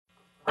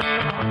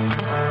Welcome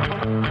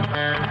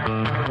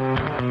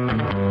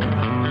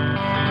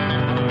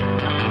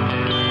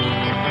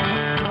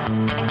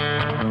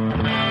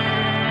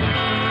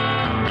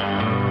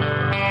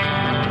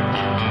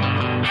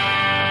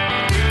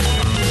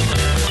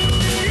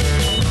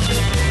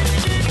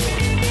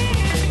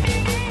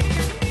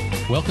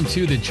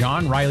to the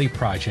John Riley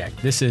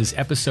Project. This is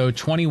episode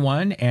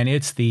 21, and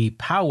it's the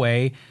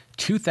Poway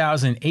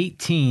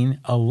 2018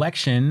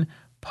 election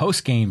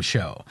post-game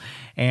show.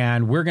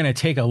 And we're going to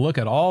take a look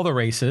at all the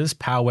races,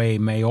 Poway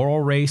mayoral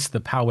race, the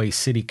Poway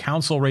city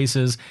council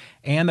races,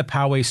 and the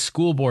Poway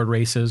school board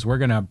races. We're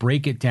going to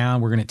break it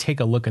down. We're going to take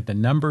a look at the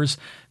numbers,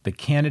 the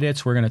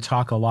candidates. We're going to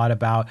talk a lot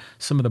about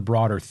some of the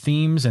broader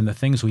themes and the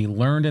things we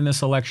learned in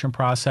this election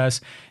process,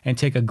 and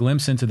take a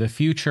glimpse into the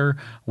future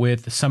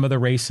with some of the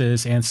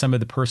races and some of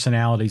the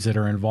personalities that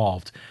are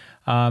involved.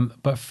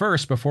 But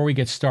first, before we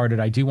get started,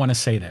 I do want to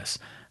say this.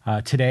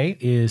 Today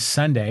is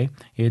Sunday.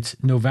 It's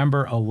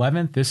November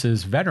 11th. This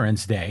is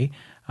Veterans Day.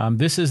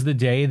 This is the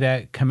day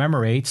that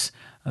commemorates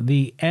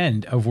the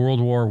end of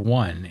World War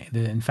I.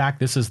 In fact,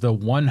 this is the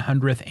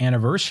 100th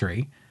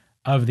anniversary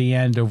of the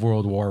end of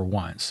World War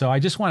I. So I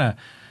just want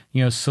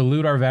to,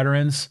 salute our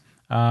veterans,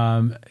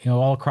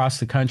 all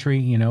across the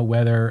country,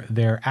 whether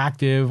they're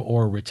active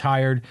or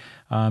retired.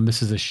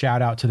 This is a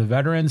shout out to the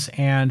veterans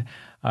and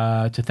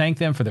to thank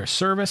them for their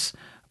service.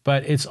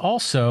 But it's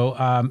also,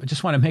 I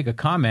just want to make a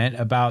comment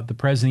about the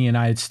President of the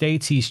United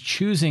States. He's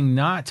choosing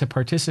not to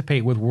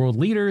participate with world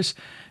leaders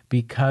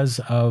because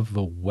of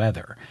the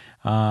weather.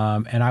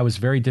 And I was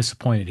very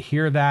disappointed to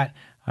hear that.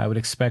 I would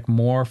expect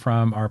more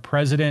from our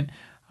president.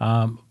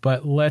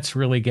 But let's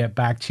really get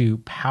back to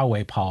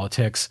Poway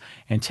politics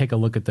and take a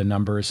look at the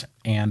numbers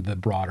and the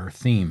broader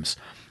themes.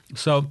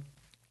 So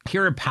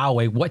here at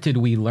Poway, what did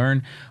we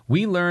learn?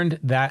 We learned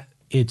that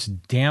it's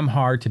damn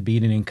hard to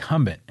beat an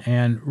incumbent.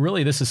 And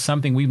really, this is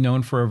something we've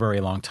known for a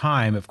very long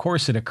time. Of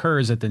course, it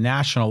occurs at the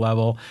national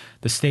level,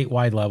 the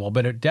statewide level,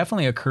 but it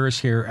definitely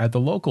occurs here at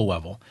the local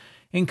level.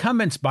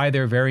 Incumbents, by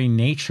their very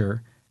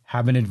nature,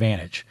 have an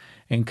advantage.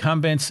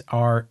 Incumbents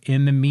are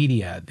in the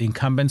media. The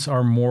incumbents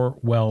are more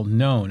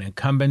well-known.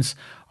 Incumbents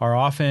are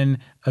often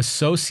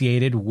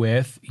associated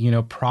with,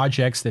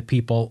 projects that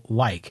people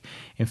like.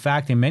 In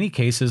fact, in many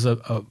cases,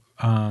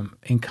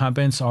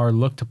 incumbents are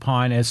looked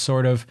upon as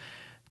sort of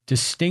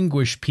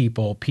distinguished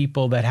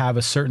people that have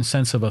a certain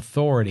sense of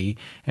authority.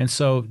 And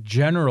so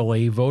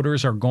generally,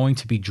 voters are going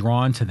to be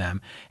drawn to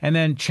them. And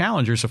then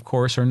challengers, of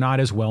course, are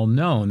not as well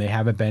known. They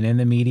haven't been in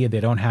the media.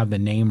 They don't have the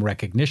name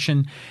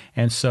recognition.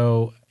 And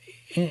so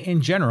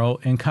in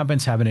general,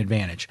 incumbents have an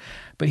advantage.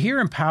 But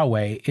here in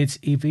Poway, it's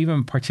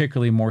even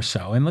particularly more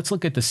so. And let's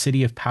look at the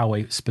city of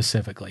Poway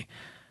specifically.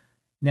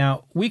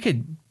 Now, we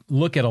could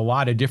look at a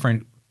lot of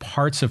different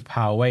parts of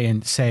Poway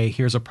and say,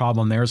 here's a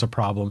problem, there's a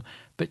problem.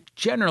 But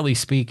generally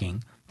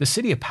speaking, the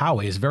city of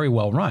Poway is very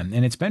well run,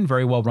 and it's been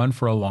very well run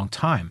for a long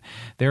time.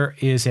 There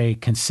is a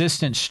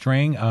consistent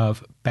string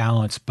of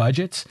balanced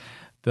budgets.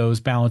 Those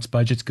balanced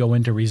budgets go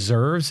into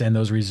reserves, and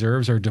those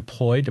reserves are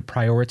deployed to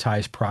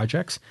prioritize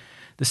projects.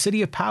 The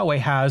city of Poway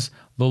has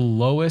the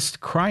lowest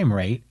crime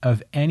rate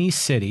of any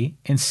city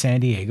in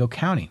San Diego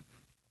County.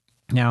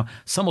 Now,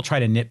 some will try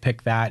to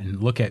nitpick that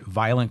and look at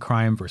violent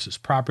crime versus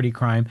property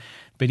crime.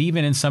 But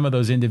even in some of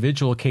those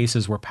individual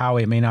cases where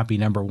Poway may not be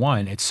number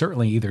one, it's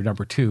certainly either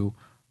number two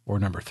or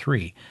number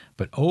three.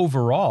 But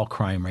overall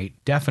crime rate,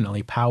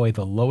 definitely Poway,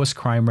 the lowest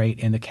crime rate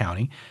in the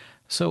county.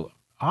 So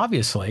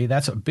obviously,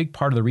 that's a big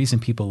part of the reason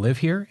people live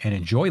here and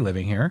enjoy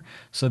living here.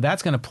 So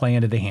that's going to play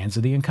into the hands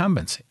of the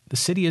incumbents. The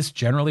city is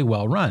generally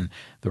well run.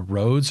 The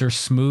roads are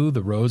smooth.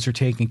 The roads are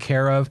taken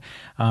care of.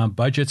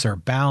 Budgets are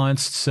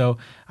balanced. So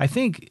I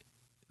think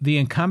the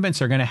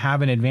incumbents are going to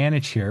have an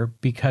advantage here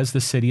because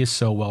the city is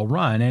so well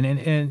run.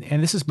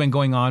 And this has been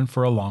going on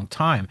for a long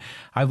time.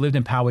 I've lived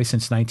in Poway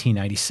since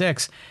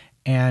 1996.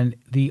 And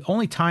the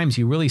only times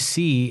you really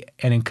see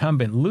an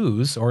incumbent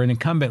lose, or an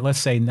incumbent, let's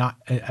say not,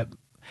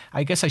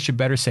 I guess I should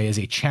better say as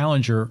a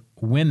challenger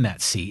win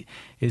that seat,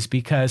 is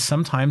because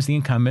sometimes the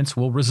incumbents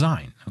will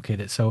resign.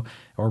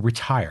 Or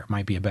retire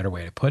might be a better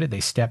way to put it. They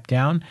step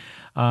down.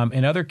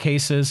 In other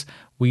cases,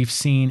 we've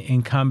seen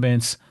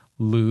incumbents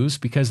lose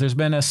because there's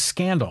been a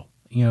scandal,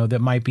 that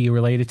might be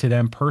related to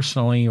them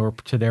personally or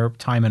to their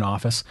time in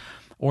office,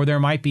 or there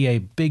might be a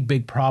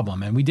big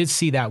problem. And we did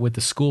see that with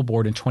the school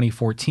board in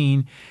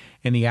 2014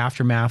 in the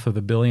aftermath of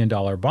the $1 billion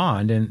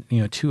bond.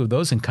 And, two of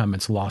those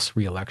incumbents lost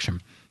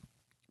re-election.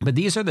 But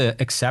these are the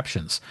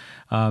exceptions.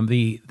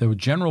 The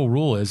general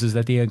rule is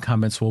that the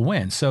incumbents will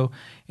win. So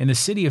in the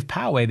city of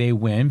Poway, they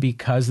win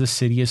because the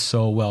city is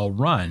so well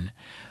run.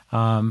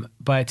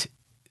 But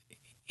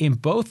in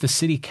both the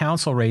city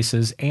council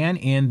races and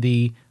in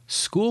the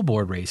school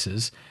board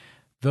races,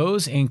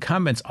 those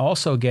incumbents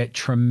also get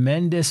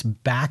tremendous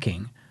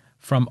backing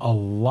from a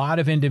lot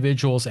of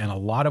individuals and a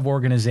lot of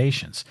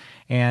organizations.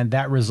 And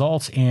that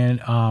results in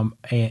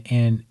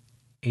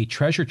a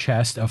treasure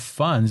chest of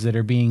funds that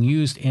are being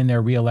used in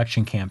their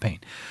reelection campaign.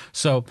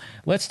 So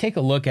let's take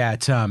a look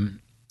at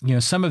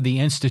some of the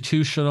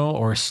institutional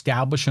or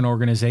establishment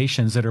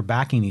organizations that are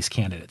backing these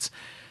candidates.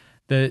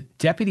 The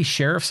Deputy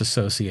Sheriff's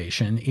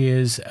Association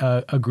is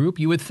a group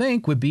you would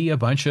think would be a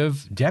bunch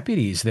of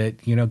deputies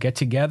that, get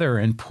together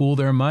and pool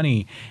their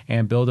money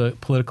and build a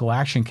political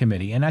action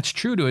committee. And that's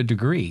true to a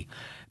degree.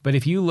 But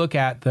if you look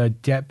at the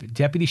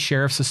Deputy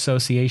Sheriff's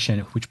Association,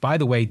 which, by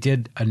the way,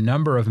 did a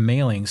number of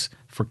mailings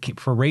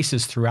for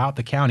races throughout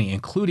the county,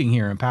 including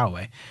here in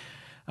Poway,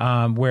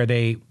 where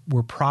they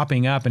were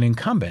propping up an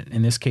incumbent,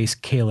 in this case,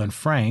 Kaylin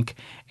Frank,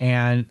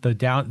 and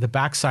the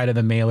backside of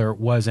the mailer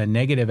was a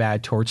negative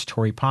ad towards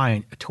Tory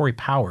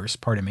Powers,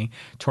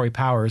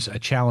 a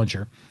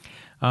challenger.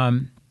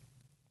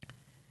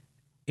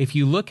 If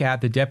you look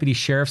at the Deputy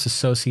Sheriff's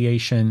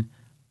Association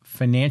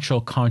financial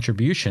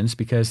contributions,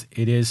 because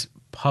it is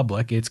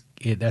public,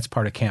 that's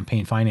part of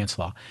campaign finance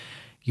law,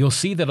 you'll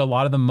see that a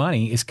lot of the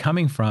money is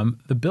coming from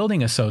the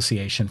building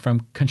association,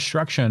 from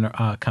construction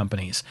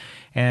companies,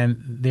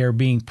 and they're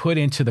being put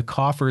into the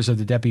coffers of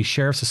the Deputy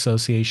Sheriff's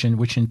Association,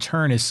 which in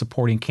turn is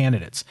supporting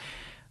candidates,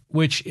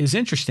 which is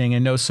interesting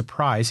and no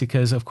surprise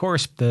because, of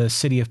course, the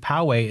city of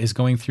Poway is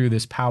going through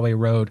this Poway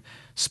Road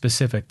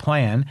specific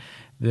plan.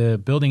 The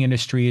building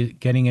industry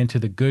getting into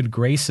the good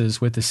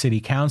graces with the city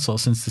council,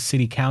 since the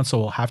city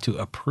council will have to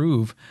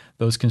approve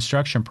those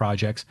construction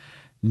projects.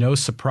 No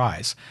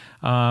surprise.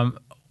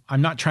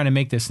 I'm not trying to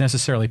make this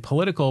necessarily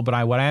political,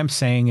 but what I am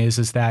saying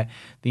is that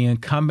the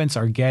incumbents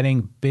are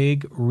getting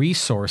big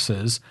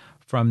resources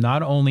from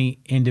not only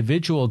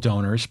individual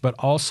donors, but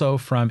also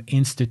from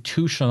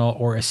institutional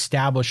or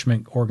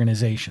establishment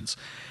organizations.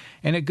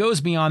 And it goes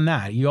beyond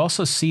that. You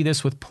also see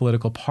this with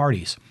political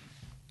parties.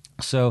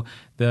 So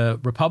the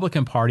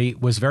Republican Party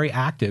was very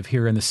active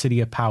here in the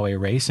city of Poway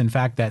race. In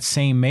fact, that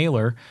same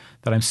mailer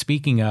that I'm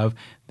speaking of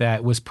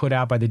that was put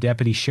out by the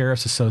Deputy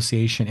Sheriff's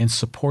Association in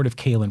support of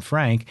Kaylin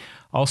Frank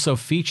also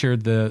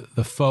featured the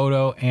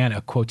photo and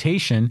a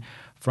quotation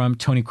from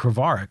Tony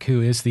Kravarik, who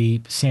is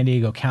the San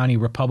Diego County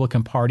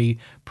Republican Party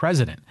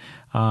president.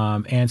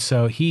 And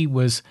so he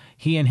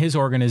and his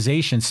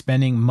organization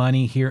spending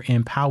money here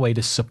in Poway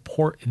to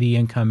support the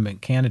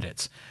incumbent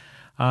candidates.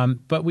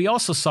 But we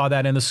also saw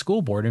that in the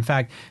school board. In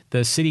fact,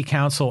 the city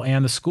council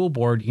and the school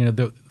board,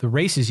 the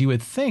races you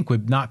would think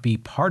would not be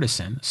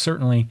partisan.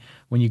 Certainly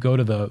when you go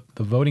to the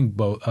voting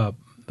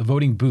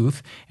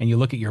booth and you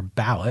look at your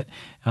ballot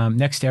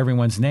next to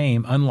everyone's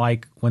name,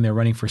 unlike when they're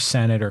running for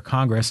Senate or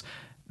Congress,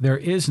 there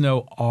is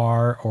no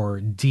R or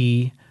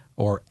D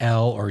or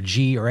L or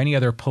G or any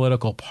other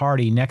political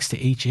party next to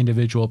each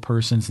individual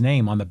person's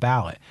name on the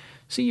ballot.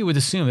 So you would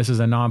assume this is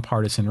a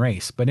nonpartisan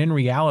race. But in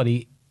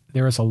reality,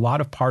 there is a lot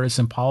of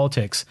partisan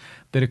politics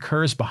that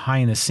occurs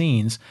behind the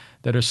scenes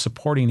that are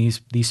supporting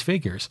these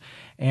figures.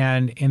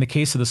 And in the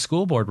case of the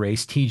school board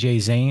race, T.J.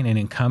 Zane, an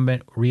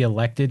incumbent,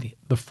 reelected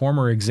the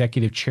former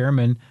executive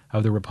chairman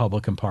of the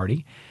Republican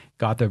Party,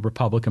 got the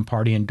Republican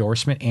Party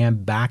endorsement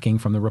and backing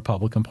from the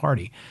Republican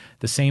Party.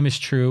 The same is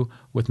true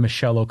with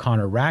Michelle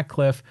O'Connor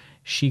Radcliffe.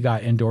 She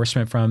got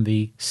endorsement from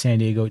the San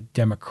Diego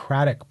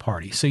Democratic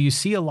Party. So you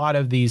see a lot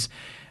of these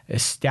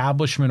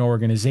establishment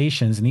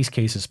organizations, in these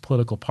cases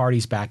political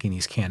parties, backing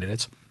these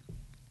candidates.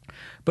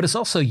 But it's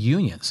also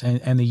unions,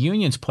 and the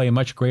unions play a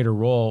much greater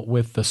role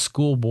with the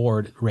school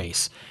board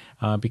race.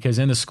 Because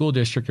in the school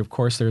district, of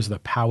course, there's the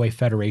Poway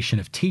Federation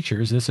of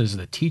Teachers. This is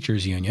the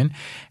teachers union.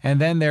 And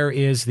then there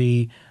is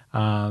the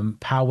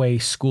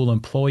Poway School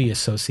Employee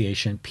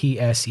Association,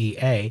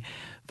 PSEA.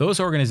 Those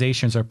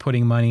organizations are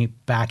putting money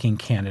backing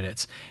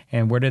candidates.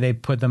 And where do they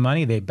put the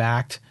money? They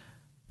backed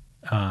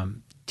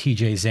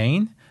T.J.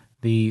 Zane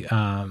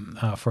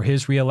for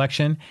his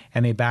reelection,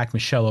 and they backed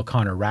Michelle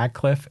O'Connor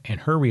Radcliffe in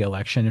her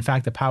reelection. In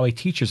fact, the Poway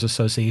Teachers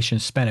Association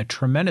spent a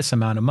tremendous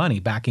amount of money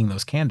backing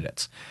those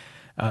candidates.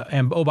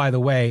 And by the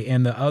way,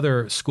 in the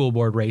other school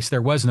board race,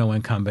 there was no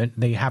incumbent.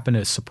 They happened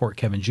to support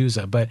Kevin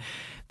Juza, but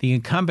the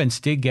incumbents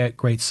did get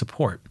great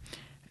support.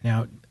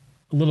 Now,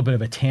 a little bit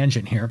of a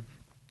tangent here.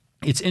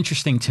 It's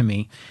interesting to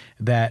me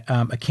that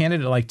a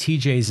candidate like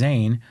T.J.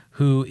 Zane,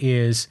 who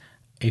is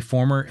a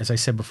former, as I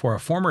said before, a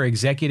former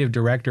executive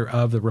director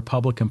of the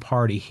Republican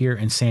Party here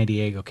in San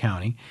Diego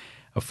County,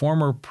 a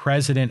former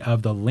president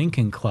of the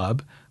Lincoln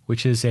Club,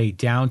 which is a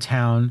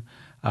downtown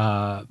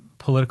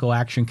political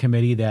action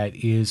committee that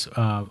is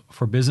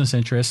for business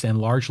interests and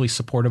largely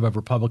supportive of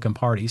Republican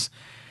parties.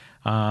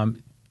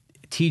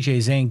 T.J.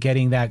 Zane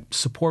getting that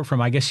support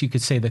from, I guess you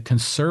could say, the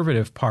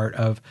conservative part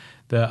of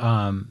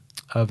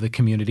the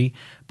community,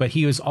 but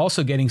he was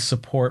also getting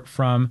support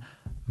from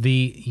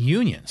the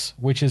unions,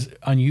 which is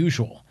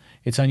unusual.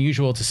 It's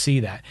unusual to see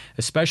that,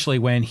 especially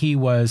when he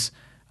was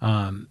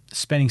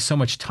spending so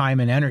much time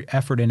and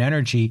effort and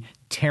energy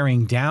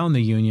tearing down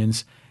the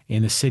unions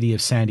in the city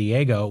of San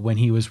Diego when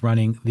he was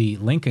running the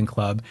Lincoln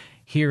Club.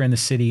 Here in the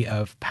city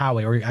of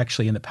Poway, or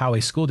actually in the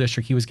Poway School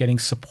District, he was getting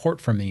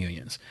support from the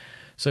unions.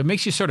 So it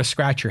makes you sort of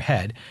scratch your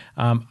head.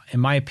 In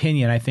my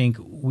opinion, I think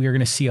we're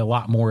going to see a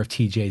lot more of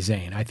T.J.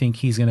 Zane. I think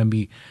he's going to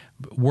be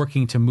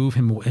working to move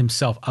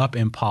himself up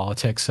in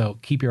politics, so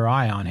keep your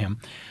eye on him.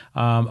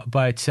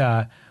 But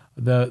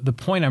the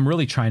point I'm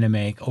really trying to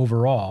make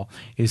overall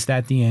is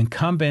that the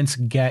incumbents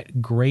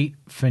get great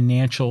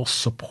financial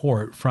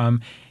support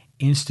from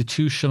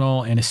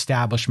institutional and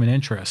establishment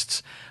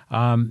interests.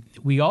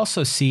 We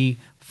also see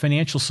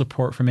financial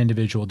support from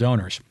individual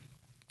donors.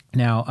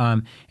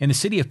 Now, in the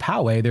city of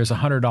Poway, there's a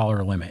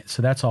 $100 limit,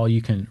 so that's all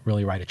you can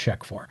really write a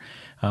check for.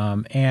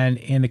 And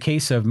in the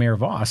case of Mayor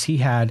Voss, he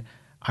had,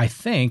 I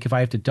think, if I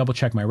have to double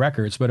check my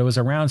records, but it was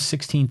around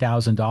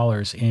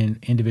 $16,000 in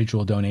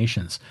individual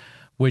donations,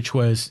 which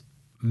was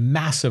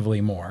massively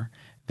more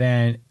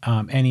than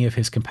any of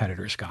his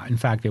competitors got. In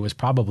fact, it was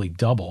probably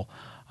double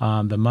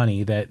the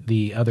money that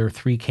the other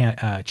three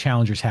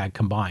challengers had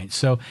combined.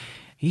 So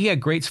he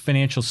had great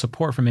financial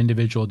support from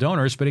individual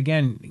donors. But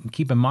again,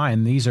 keep in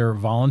mind, these are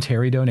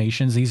voluntary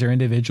donations. These are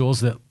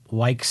individuals that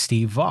like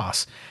Steve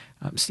Voss.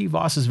 Steve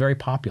Voss is very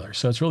popular,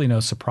 so it's really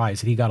no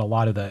surprise that he got a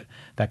lot of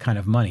that kind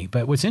of money.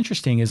 But what's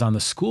interesting is on the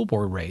school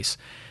board race,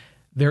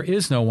 there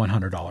is no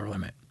 $100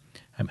 limit.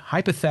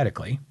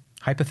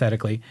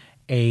 Hypothetically,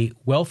 a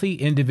wealthy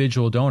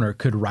individual donor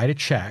could write a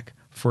check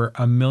for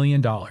 $1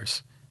 million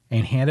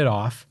and hand it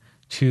off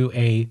to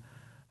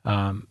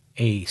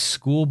a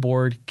school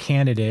board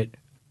candidate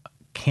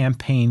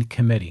campaign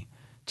committee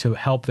to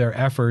help their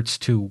efforts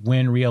to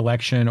win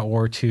re-election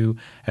or to,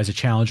 as a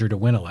challenger, to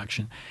win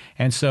election.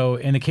 And so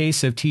in the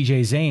case of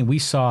TJ Zane, we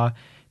saw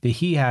that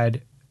he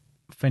had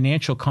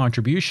financial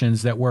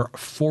contributions that were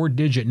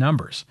 4-digit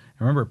numbers.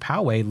 Remember,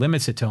 Poway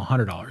limits it to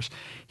 $100.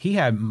 He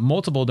had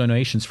multiple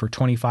donations for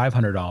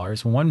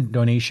 $2,500, one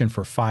donation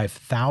for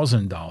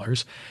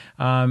 $5,000.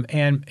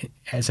 And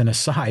as an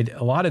aside,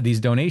 a lot of these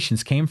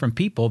donations came from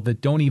people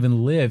that don't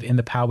even live in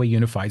the Poway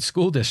Unified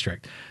School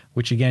District,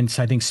 which again,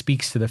 I think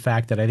speaks to the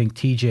fact that I think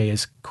TJ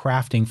is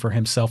crafting for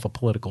himself a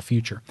political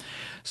future.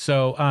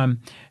 So,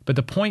 but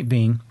the point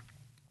being,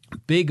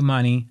 big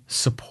money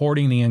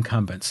supporting the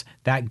incumbents,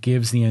 that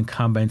gives the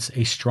incumbents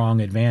a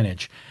strong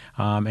advantage.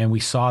 And we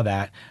saw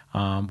that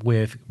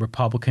with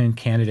Republican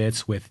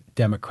candidates, with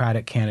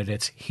Democratic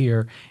candidates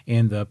here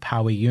in the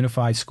Poway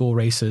Unified School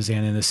races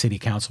and in the city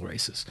council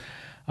races.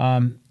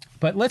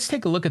 But let's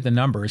take a look at the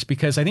numbers,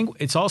 because I think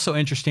it's also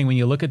interesting when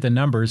you look at the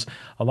numbers,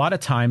 a lot of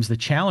times the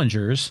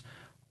challengers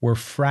were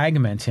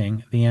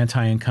fragmenting the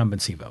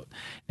anti-incumbency vote.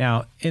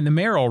 Now, in the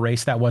mayoral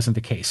race, that wasn't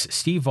the case.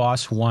 Steve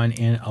Voss won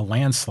in a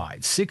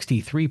landslide.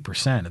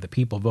 63% of the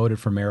people voted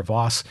for Mayor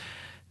Voss.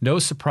 No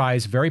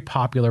surprise, very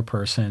popular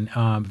person,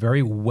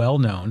 very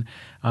well-known.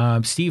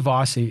 Steve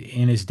Voss,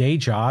 in his day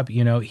job,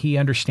 he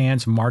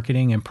understands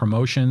marketing and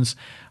promotions.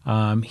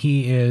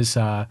 He is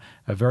a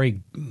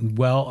very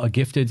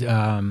gifted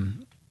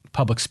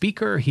public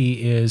speaker.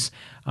 He is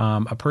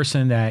a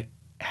person that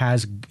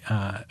has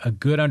a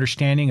good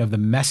understanding of the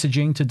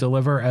messaging to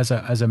deliver as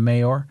a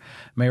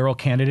mayoral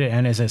candidate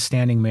and as a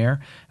standing mayor.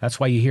 That's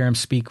why you hear him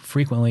speak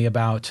frequently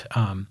about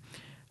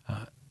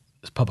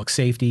public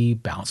safety,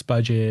 balanced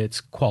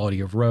budgets, quality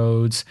of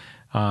roads,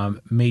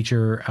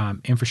 major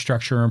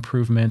infrastructure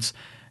improvements.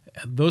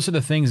 Those are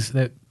the things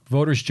that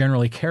voters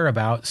generally care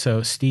about.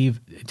 So Steve,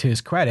 to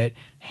his credit,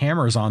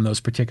 hammers on those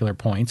particular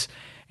points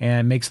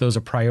and makes those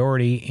a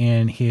priority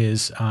in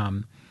his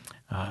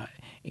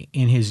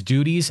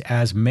duties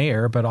as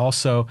mayor, but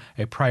also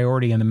a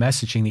priority in the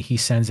messaging that he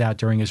sends out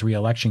during his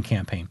reelection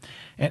campaign.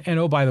 And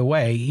oh, by the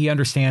way, he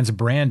understands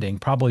branding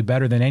probably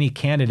better than any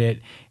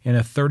candidate in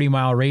a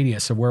 30-mile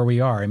radius of where we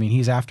are. I mean,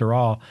 he's, after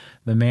all,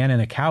 the man in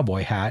a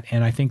cowboy hat,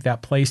 and I think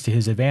that plays to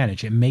his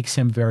advantage. It makes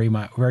him very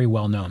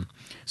well known.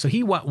 So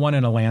he won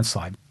in a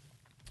landslide.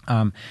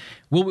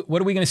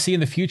 What are we going to see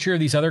in the future of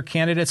these other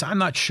candidates? I'm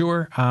not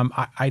sure.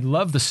 I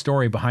love the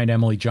story behind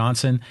Emily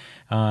Johnson,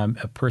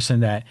 a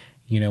person that,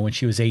 when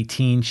she was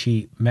 18,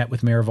 she met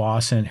with Mayor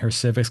Voss in her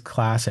civics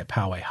class at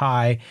Poway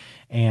High,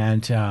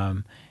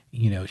 and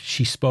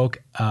she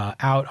spoke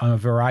out on a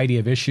variety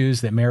of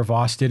issues that Mayor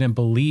Voss didn't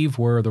believe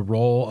were the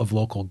role of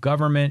local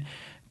government,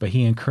 but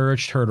he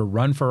encouraged her to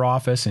run for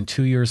office, and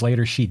 2 years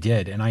later she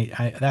did. And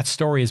that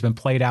story has been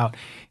played out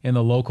in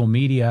the local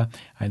media.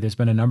 There's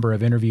been a number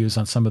of interviews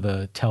on some of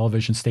the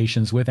television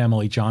stations with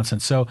Emily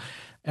Johnson. So,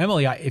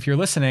 Emily, if you're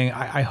listening,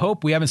 I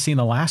hope we haven't seen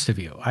the last of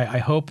you. I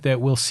hope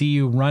that we'll see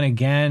you run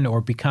again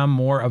or become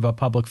more of a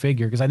public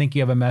figure, because I think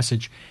you have a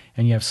message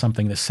and you have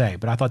something to say.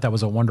 But I thought that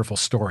was a wonderful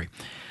story.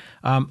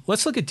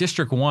 Let's look at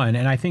District 1,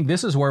 and I think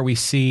this is where we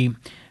see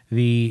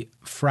the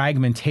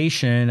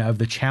fragmentation of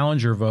the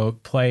challenger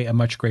vote play a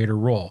much greater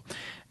role.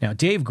 Now,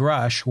 Dave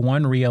Grush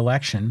won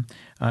re-election.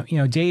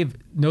 Dave,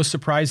 no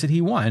surprise that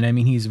he won. I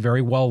mean, he's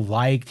very well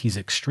liked. He's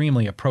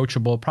extremely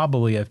approachable,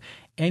 probably of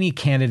any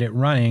candidate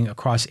running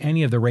across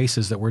any of the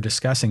races that we're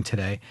discussing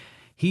today.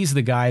 He's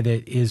the guy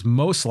that is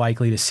most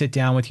likely to sit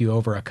down with you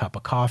over a cup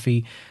of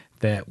coffee,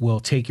 that will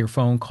take your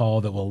phone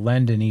call, that will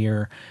lend an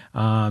ear,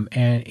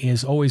 and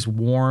is always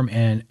warm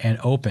and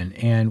open,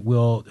 and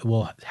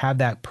will have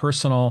that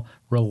personal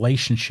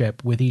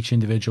relationship with each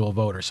individual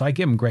voter. So I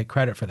give him great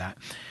credit for that.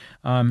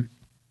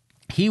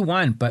 He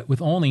won, but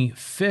with only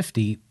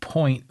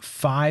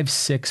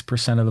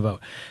 50.56% of the vote.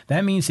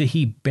 That means that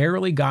he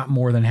barely got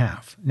more than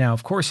half. Now,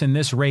 of course, in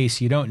this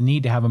race, you don't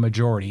need to have a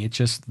majority. It's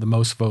just the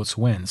most votes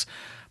wins.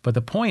 But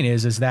the point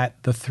is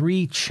that the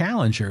three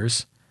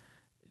challengers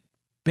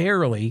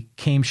barely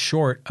came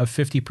short of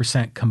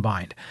 50%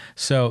 combined.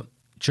 So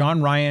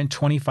John Ryan,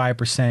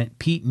 25%,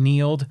 Pete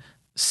Neild,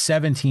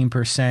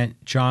 17%,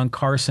 John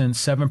Carson,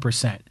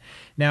 7%.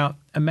 Now,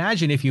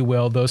 imagine, if you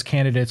will, those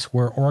candidates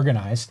were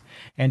organized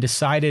and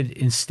decided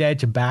instead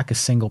to back a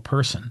single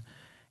person.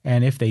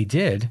 And if they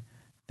did,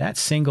 that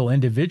single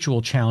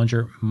individual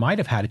challenger might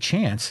have had a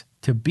chance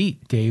to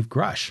beat Dave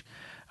Grush.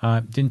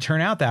 Didn't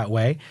turn out that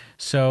way.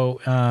 So,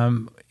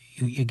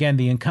 again,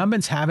 the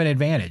incumbents have an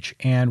advantage.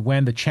 And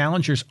when the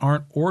challengers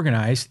aren't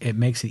organized, it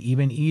makes it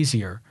even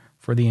easier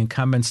for the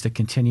incumbents to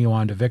continue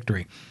on to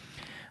victory.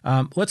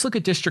 Let's look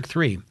at District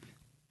 3.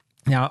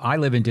 Now, I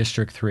live in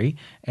District 3,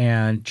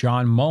 and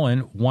John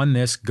Mullen won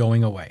this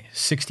going away.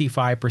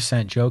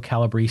 65%, Joe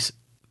Calabrese,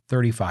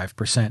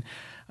 35%.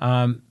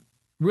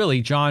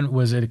 Really, John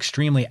was an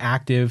extremely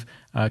active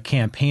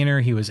campaigner.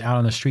 He was out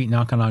on the street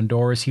knocking on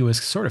doors. He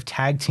was sort of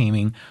tag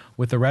teaming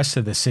with the rest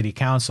of the city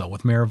council,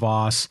 with Mayor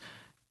Voss,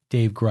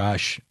 Dave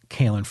Grush,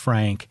 Kalen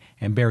Frank,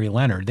 and Barry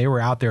Leonard. They were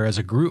out there as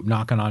a group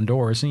knocking on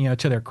doors, and,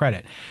 to their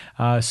credit.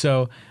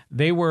 So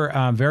they were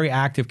very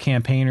active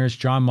campaigners.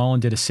 John Mullen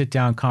did a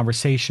sit-down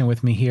conversation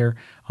with me here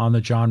on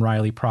the John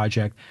Riley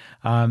Project.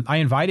 I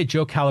invited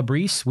Joe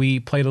Calabrese. We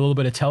played a little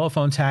bit of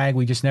telephone tag.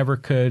 We could never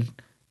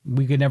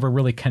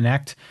really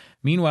connect.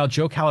 Meanwhile,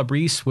 Joe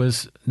Calabrese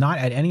was not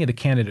at any of the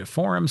candidate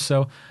forums,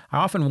 so I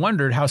often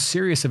wondered how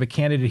serious of a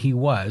candidate he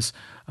was.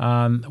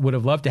 Would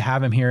have loved to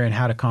have him here and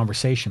had a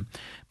conversation.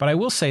 But I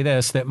will say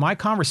this, that my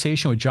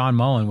conversation with John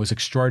Mullen was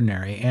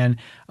extraordinary. And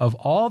of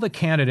all the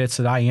candidates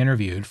that I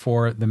interviewed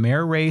for the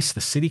mayor race, the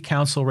city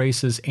council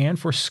races, and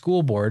for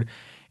school board,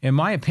 in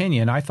my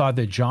opinion, I thought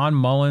that John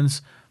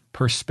Mullen's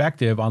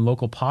perspective on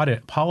local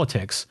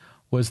politics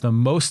was the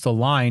most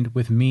aligned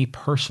with me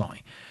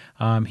personally.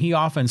 He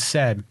often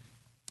said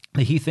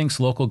that he thinks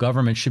local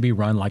government should be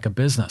run like a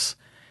business.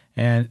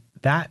 And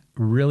that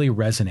really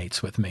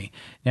resonates with me.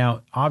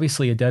 Now,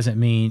 obviously, it doesn't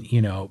mean,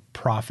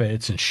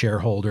 profits and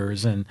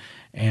shareholders and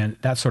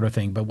that sort of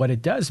thing. But what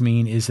it does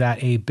mean is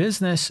that a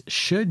business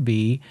should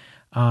be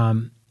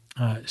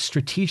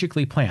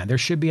strategically planned. There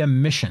should be a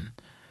mission.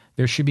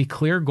 There should be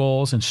clear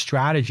goals and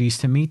strategies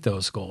to meet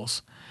those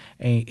goals.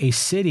 A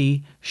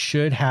city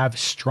should have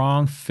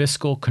strong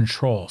fiscal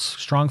controls,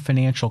 strong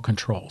financial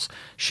controls,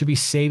 should be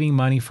saving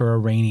money for a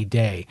rainy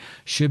day,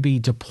 should be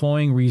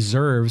deploying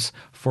reserves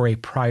for a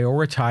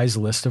prioritized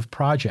list of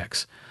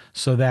projects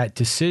so that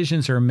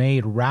decisions are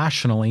made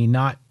rationally,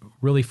 not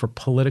really for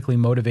politically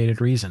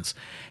motivated reasons.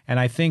 And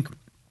I think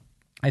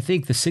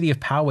the city of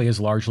Poway is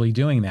largely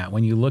doing that.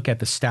 When you look at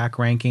the stack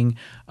ranking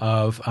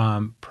of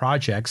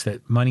projects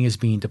that money is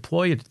being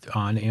deployed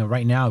on,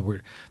 right now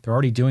they're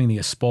already doing the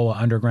Espola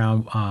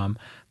underground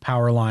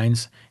power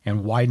lines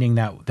and widening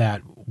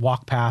that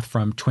walk path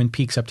from Twin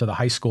Peaks up to the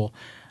high school.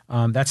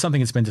 That's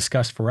something that's been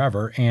discussed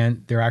forever,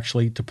 and they're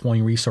actually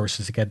deploying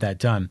resources to get that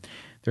done.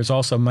 There's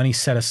also money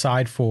set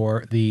aside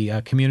for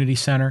the community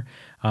center,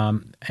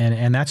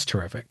 and that's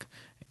terrific.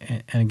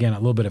 And again, a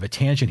little bit of a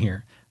tangent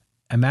here.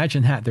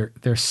 Imagine that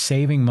they're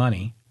saving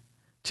money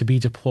to be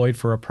deployed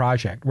for a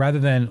project rather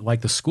than, like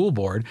the school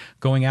board,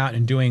 going out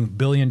and doing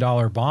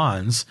billion-dollar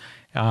bonds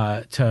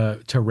to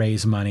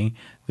raise money.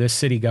 This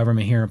city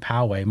government here in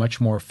Poway,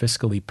 much more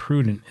fiscally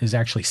prudent, is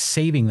actually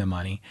saving the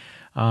money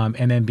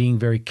and then being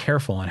very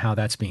careful on how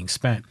that's being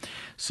spent.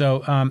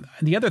 So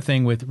the other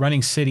thing with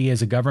running city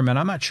as a government,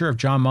 I'm not sure if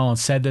John Mullen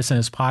said this in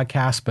his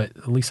podcast, but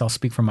at least I'll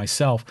speak for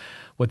myself.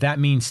 What that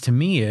means to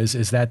me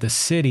is that the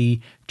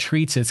city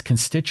treats its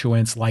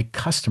constituents like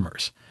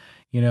customers,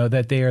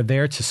 that they are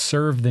there to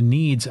serve the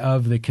needs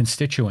of the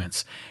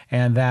constituents,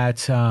 and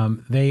that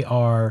they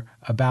are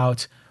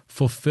about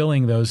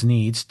fulfilling those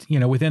needs,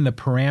 within the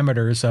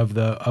parameters of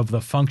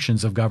the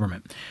functions of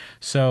government.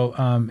 So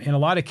in a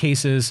lot of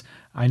cases,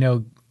 I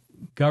know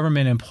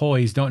government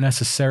employees don't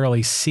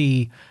necessarily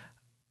see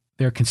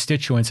their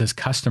constituents as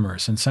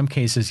customers. In some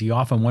cases, you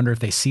often wonder if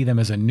they see them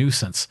as a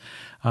nuisance.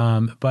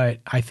 But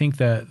I think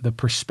the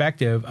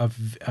perspective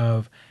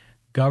of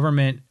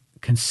government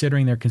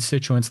considering their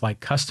constituents like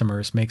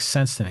customers makes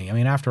sense to me. I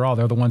mean, after all,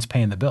 they're the ones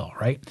paying the bill,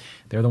 right?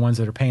 They're the ones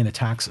that are paying the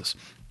taxes.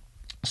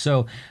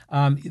 So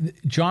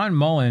John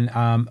Mullen,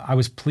 I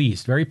was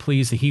very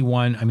pleased that he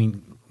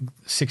won.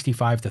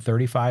 65 to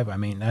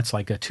 35. That's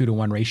like a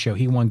 2-to-1 ratio.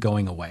 He won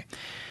going away.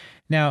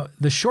 Now,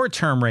 the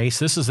short-term race,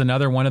 this is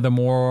another one of the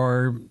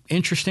more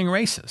interesting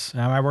races.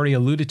 Now, I've already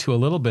alluded to a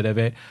little bit of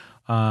it.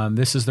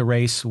 This is the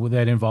race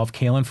that involved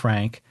Kalen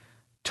Frank,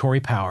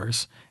 Tory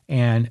Powers,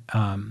 and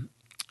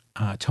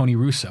Tony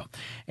Russo.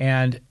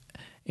 And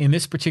in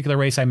this particular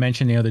race, I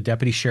mentioned, the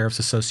Deputy Sheriff's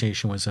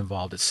Association was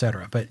involved, et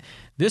cetera. But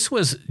this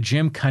was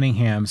Jim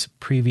Cunningham's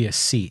previous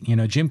seat.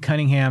 Jim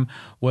Cunningham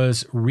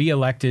was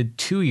reelected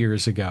 2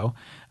 years ago.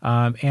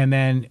 And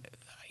then,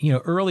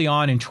 early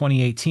on in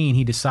 2018,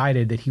 he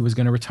decided that he was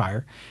going to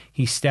retire.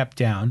 He stepped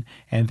down,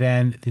 and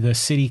then the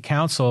city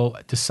council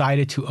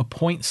decided to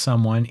appoint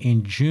someone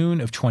in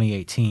June of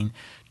 2018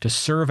 to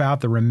serve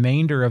out the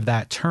remainder of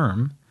that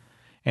term.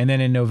 And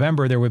then in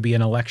November, there would be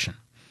an election.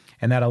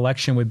 And that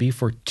election would be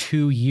for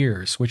 2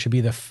 years, which would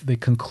be the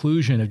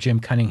conclusion of Jim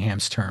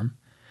Cunningham's term.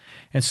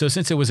 And so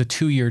since it was a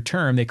 2-year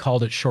term, they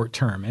called it short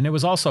term. And it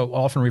was also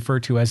often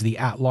referred to as the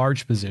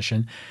at-large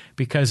position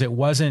because it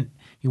wasn't,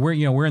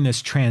 we're in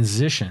this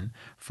transition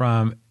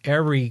from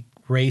every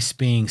race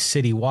being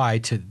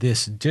citywide to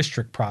this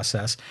district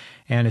process.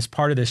 And as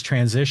part of this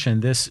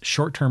transition, this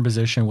short-term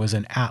position was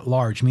an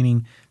at-large,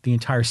 meaning the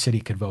entire city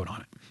could vote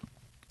on it.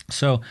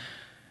 So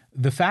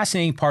the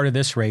fascinating part of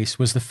this race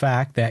was the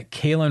fact that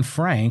Caylin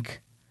Frank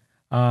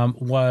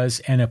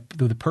was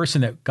the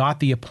person that got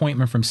the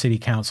appointment from city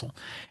council.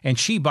 And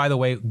she, by the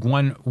way,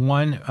 won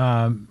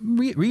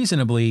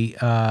reasonably.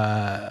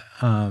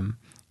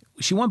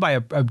 She won by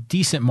a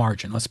decent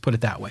margin. Let's put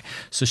it that way.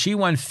 So she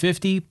won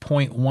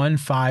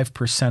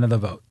 50.15% of the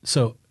vote.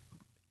 So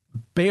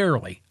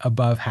barely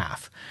above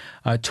half.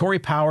 Tory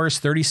Powers,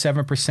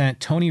 37%.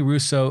 Tony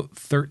Russo,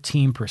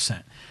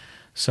 13%.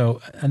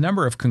 So a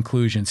number of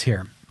conclusions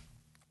here.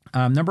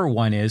 Number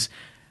one is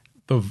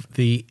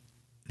the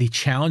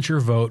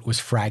challenger vote was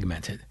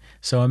fragmented.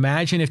 So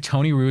imagine if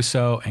Tony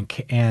Russo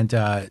and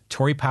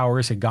Tory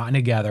Powers had gotten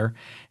together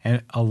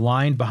and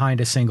aligned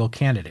behind a single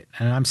candidate.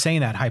 And I'm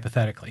saying that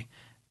hypothetically.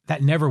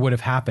 That never would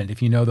have happened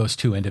if you know those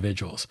two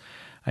individuals.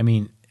 I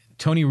mean,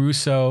 Tony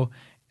Russo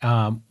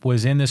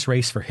was in this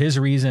race for his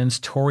reasons,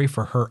 Tory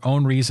for her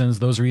own reasons.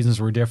 Those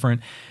reasons were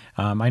different.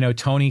 I know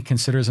Tony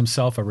considers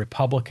himself a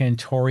Republican.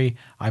 Tory,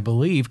 I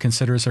believe,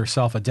 considers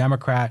herself a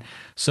Democrat.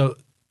 So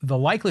the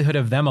likelihood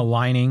of them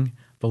aligning,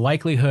 the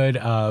likelihood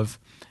of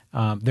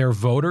their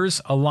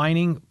voters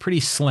aligning, pretty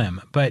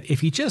slim. But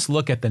if you just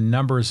look at the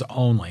numbers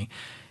only,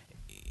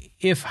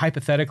 if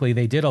hypothetically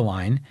they did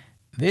align,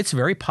 it's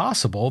very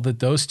possible that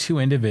those two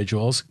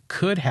individuals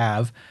could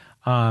have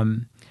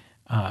ousted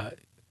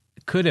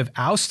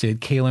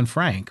Caylin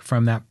Frank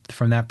from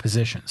that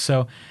position.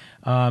 So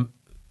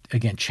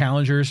again,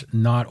 challengers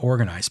not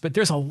organized. But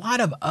there's a lot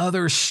of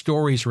other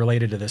stories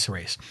related to this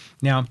race.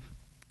 Now,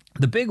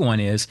 the big one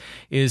is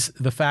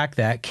the fact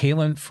that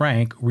Caylin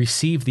Frank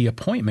received the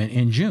appointment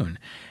in June.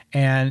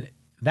 And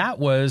that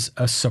was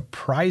a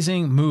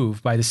surprising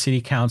move by the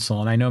city council.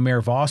 And I know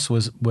Mayor Voss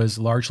was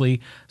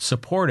largely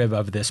supportive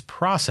of this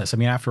process. I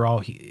mean, after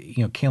all,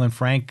 Caylin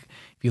Frank,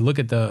 if you look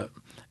at the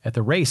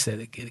race,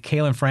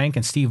 Caylin Frank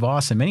and Steve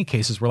Voss in many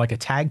cases were like a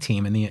tag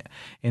team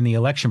in the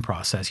election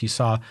process. You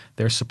saw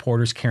their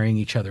supporters carrying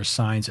each other's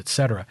signs, et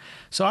cetera.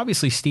 So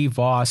obviously Steve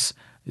Voss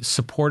is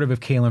supportive of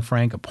Caylin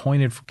Frank,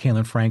 appointed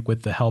Caylin Frank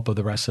with the help of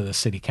the rest of the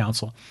city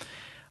council.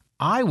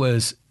 I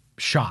was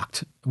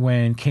shocked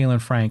when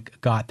Caylin Frank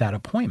got that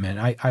appointment.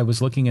 I was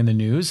looking in the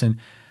news, and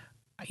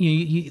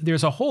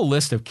there's a whole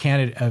list of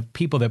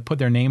people that put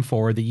their name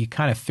forward that you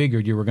kind of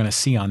figured you were going to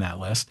see on that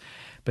list.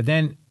 But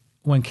then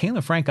when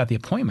Caylin Frank got the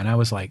appointment, I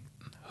was like,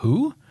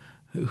 who?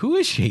 Who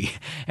is she?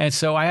 And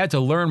so I had to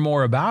learn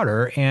more about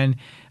her. And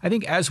I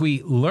think as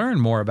we learn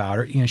more about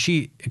her,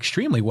 she's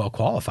extremely well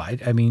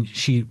qualified. I mean,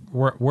 she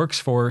works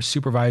for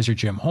Supervisor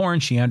Jim Horn.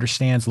 She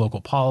understands local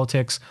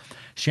politics.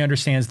 She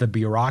understands the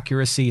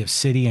bureaucracy of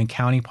city and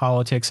county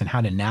politics and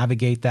how to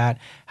navigate that,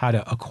 how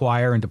to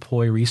acquire and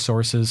deploy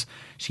resources.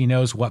 She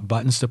knows what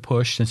buttons to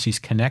push since she's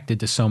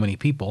connected to so many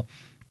people.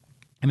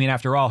 I mean,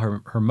 after all,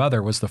 her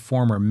mother was the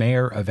former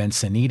mayor of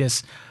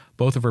Encinitas.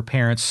 Both of her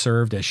parents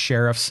served as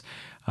sheriffs.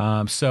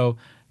 So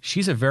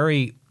she's a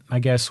very, I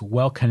guess,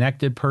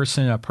 well-connected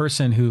person, a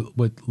person who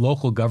with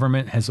local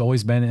government has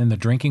always been in the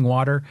drinking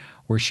water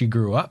where she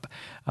grew up.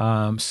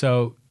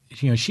 So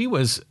she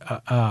was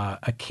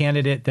a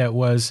candidate that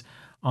was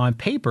on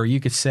paper,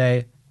 you could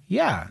say,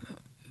 yeah,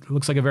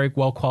 looks like a very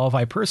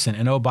well-qualified person.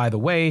 And oh, by the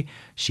way,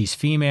 she's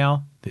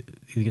female,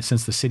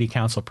 since the city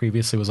council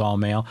previously was all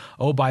male.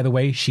 Oh, by the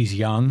way, she's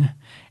young.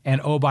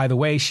 And oh, by the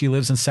way, she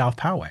lives in South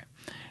Poway.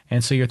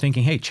 And so you're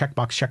thinking, hey,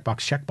 checkbox, checkbox,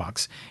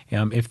 checkbox,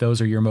 if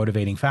those are your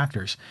motivating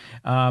factors.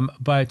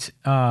 But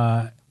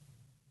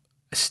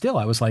still,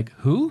 I was like,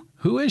 who?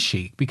 Who is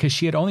she? Because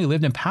she had only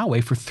lived in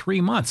Poway for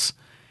 3 months.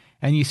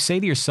 And you say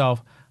to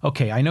yourself,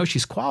 okay, I know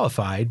she's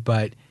qualified,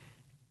 but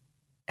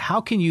how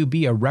can you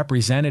be a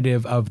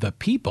representative of the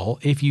people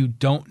if you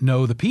don't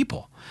know the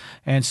people?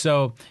 And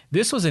so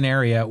this was an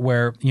area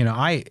where,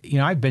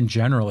 I've been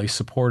generally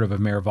supportive of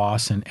Mayor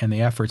Voss and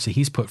the efforts that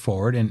he's put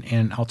forward.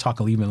 And I'll talk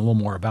even a little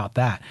more about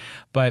that.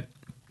 But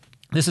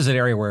this is an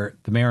area where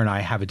the mayor and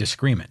I have a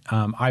disagreement.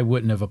 I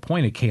wouldn't have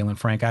appointed Caylin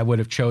Frank. I would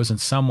have chosen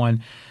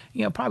someone,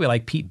 probably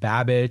like Pete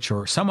Babich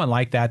or someone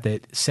like that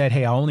said,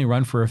 hey, I'll only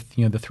run for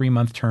the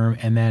 3-month term,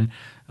 and then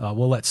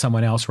we'll let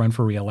someone else run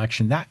for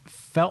reelection. That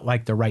felt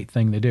like the right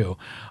thing to do.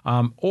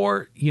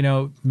 Or,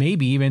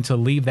 maybe even to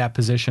leave that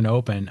position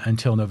open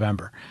until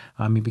November.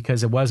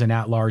 Because it was an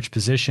at-large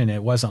position.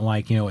 It wasn't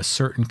like, a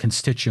certain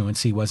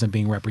constituency wasn't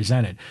being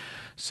represented.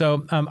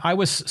 So I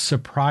was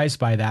surprised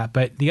by that.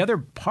 But the other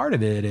part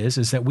of it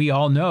is that we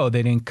all know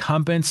that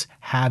incumbents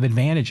have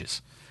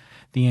advantages.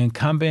 The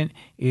incumbent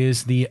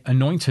is the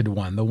anointed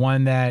one, the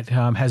one that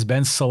has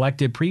been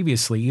selected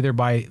previously, either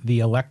by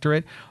the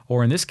electorate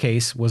or in this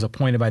case was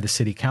appointed by the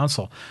city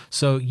council.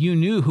 So you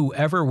knew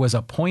whoever was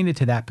appointed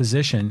to that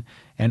position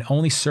and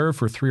only served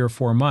for 3 or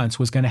 4 months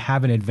was going to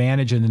have an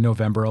advantage in the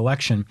November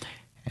election.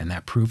 And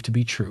that proved to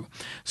be true.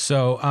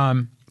 So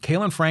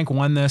Caylin Frank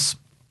won this.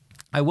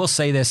 I will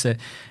say this, that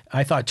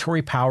I thought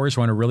Tori Powers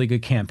ran a really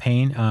good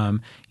campaign.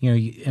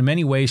 In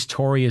many ways,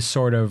 Tori is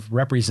sort of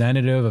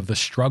representative of the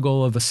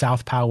struggle of the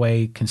South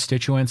Poway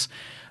constituents.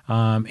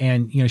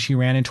 She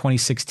ran in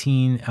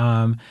 2016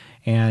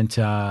 and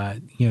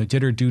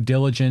did her due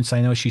diligence.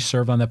 I know she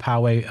served on the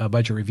Poway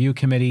Budget Review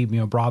Committee,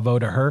 bravo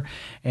to her,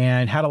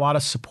 and had a lot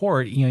of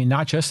support,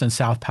 not just in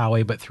South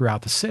Poway, but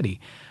throughout the city.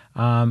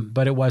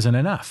 But it wasn't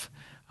enough.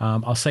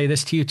 I'll say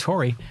this to you,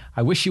 Tori.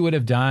 I wish you would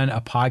have done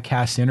a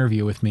podcast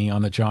interview with me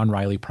on the John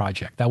Riley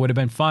Project. That would have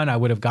been fun. I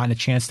would have gotten a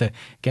chance to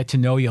get to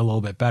know you a little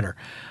bit better.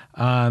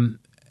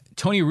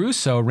 Tony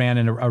Russo ran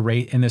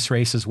in this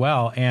race as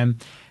well.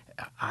 And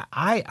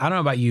I don't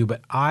know about you,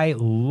 but I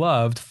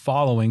loved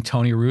following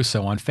Tony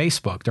Russo on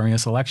Facebook during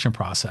this election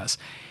process.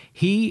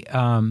 He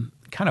kind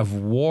of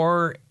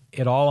wore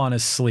it all on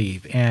his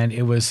sleeve, and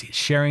it was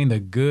sharing the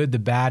good, the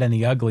bad, and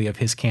the ugly of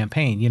his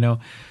campaign.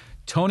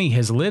 Tony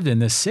has lived in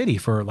this city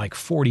for like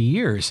 40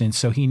 years, and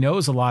so he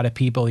knows a lot of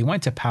people. He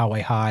went to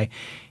Poway High.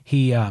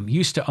 He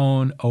used to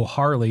own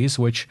O'Harley's,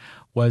 which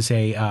was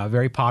a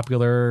very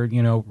popular,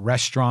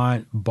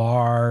 restaurant,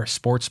 bar,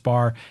 sports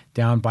bar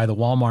down by the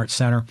Walmart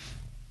Center.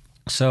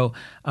 So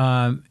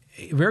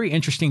very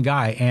interesting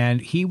guy,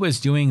 and he was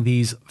doing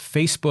these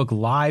Facebook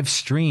live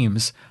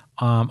streams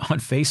on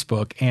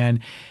Facebook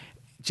and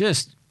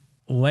just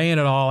laying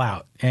it all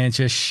out and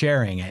just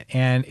sharing it.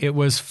 And it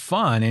was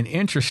fun and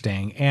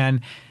interesting. And,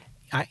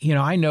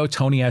 I know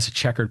Tony has a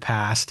checkered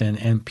past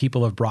and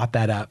people have brought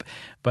that up,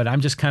 but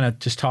I'm just kind of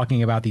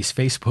talking about these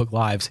Facebook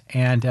lives.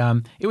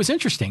 And it was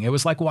interesting. It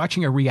was like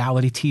watching a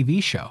reality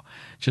TV show,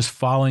 just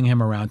following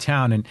him around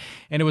town. And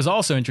it was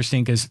also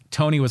interesting because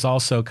Tony was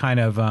also kind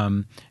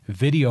of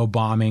video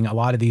bombing a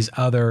lot of these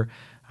other,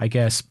 I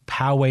guess,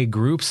 Poway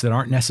groups that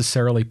aren't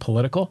necessarily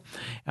political.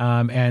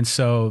 And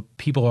so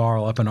people are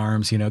all up in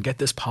arms, get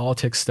this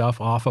politics stuff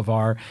off of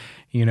our,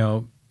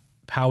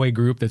 Poway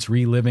group that's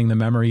reliving the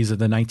memories of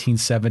the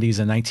 1970s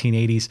and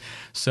 1980s.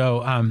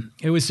 So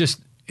it was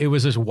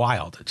just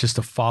wild just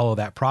to follow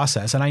that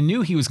process. And I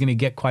knew he was going to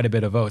get quite a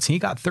bit of votes. He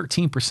got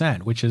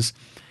 13%, which is,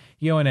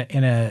 in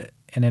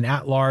an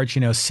at-large,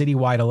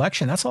 citywide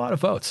election, that's a lot of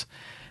votes.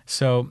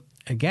 So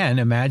again,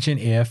 imagine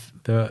if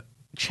the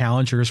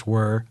challengers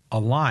were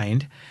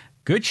aligned,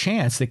 good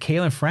chance that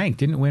Caylin Frank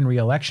didn't win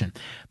re-election,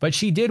 but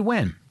she did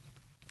win.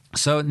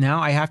 So now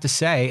I have to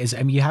say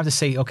you have to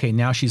say, okay,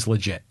 now she's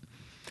legit.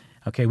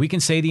 Okay, we can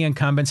say the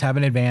incumbents have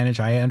an advantage.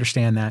 I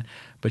understand that,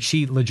 but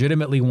she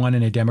legitimately won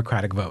in a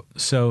Democratic vote.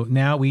 So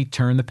now we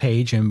turn the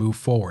page and move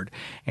forward,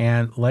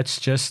 and let's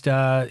just,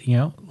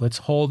 let's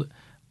hold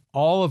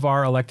all of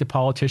our elected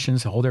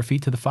politicians, hold their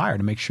feet to the fire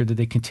to make sure that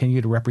they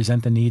continue to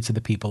represent the needs of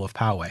the people of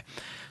Poway.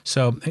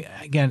 So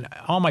again,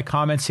 all my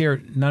comments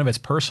here, none of it's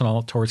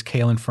personal towards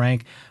Caylin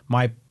Frank.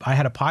 I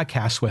had a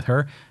podcast with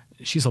her.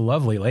 She's a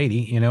lovely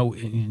lady,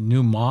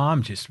 new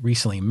mom, just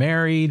recently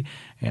married.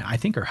 And I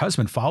think her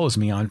husband follows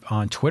me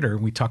on Twitter.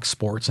 We talk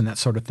sports and that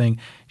sort of thing.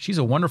 She's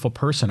a wonderful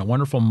person, a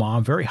wonderful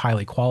mom, very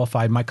highly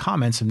qualified. My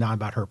comments are not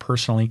about her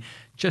personally,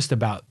 just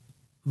about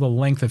the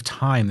length of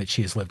time that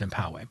she has lived in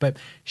Poway. But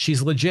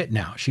she's legit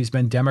now. She's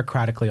been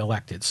democratically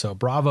elected. So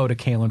bravo to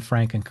Caylin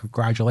Frank and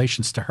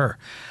congratulations to her.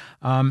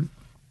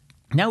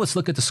 Now let's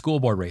look at the school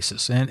board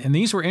races. And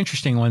these were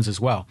interesting ones as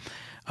well.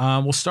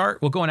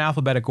 We'll go in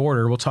alphabetic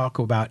order. We'll talk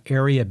about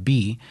Area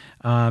B.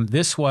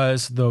 This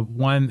was the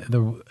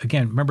one,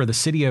 again, remember the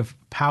city of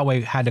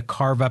Poway had to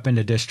carve up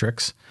into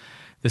districts.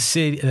 The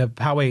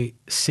Poway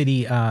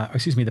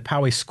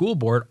School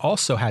Board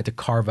also had to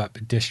carve up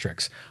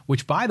districts,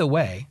 which, by the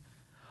way,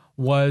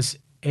 was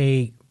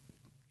a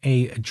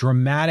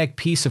dramatic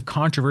piece of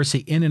controversy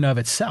in and of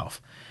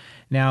itself.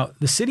 Now,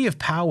 the city of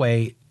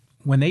Poway,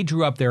 when they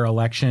drew up their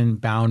election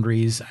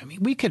boundaries,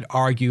 we could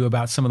argue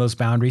about some of those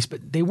boundaries,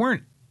 but they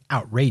weren't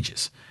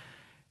outrageous.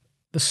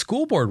 The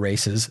school board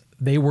races,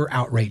 they were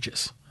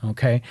outrageous.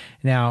 Okay.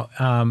 Now,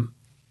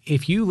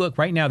 if you look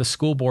right now, the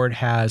school board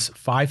has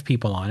 5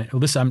 people on it.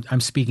 Listen,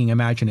 I'm speaking,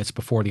 imagine it's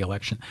before the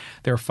election.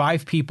 There are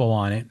 5 people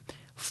on it.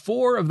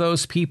 4 of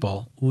those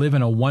people live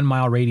in a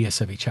 1-mile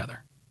radius of each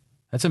other.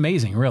 That's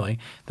amazing, really.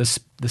 This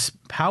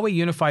Poway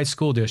Unified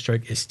School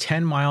District is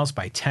 10 miles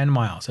by 10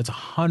 miles. That's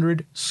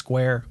 100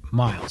 square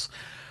miles.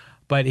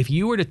 But if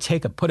you were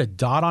to put a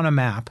dot on a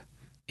map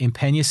in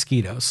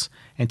Penasquitos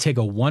and take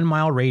a 1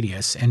 mile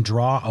radius and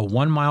draw a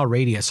 1 mile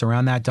radius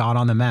around that dot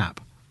on the map,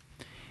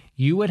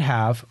 you would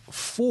have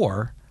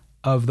 4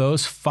 of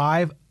those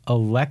 5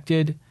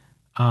 elected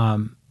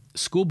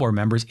school board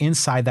members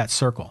inside that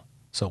circle.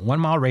 So 1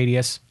 mile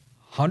radius,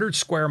 100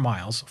 square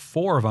miles,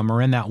 4 of them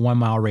are in that 1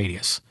 mile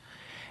radius.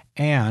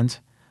 And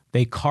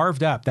they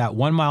carved up that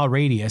 1 mile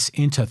radius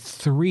into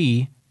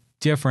 3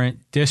 different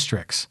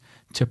districts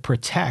to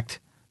protect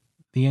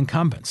the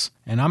incumbents.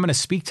 And I'm going to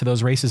speak to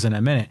those races in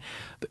a minute.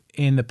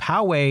 In the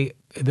Poway,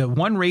 the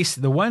one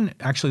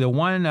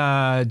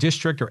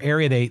district or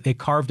area they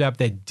carved up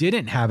that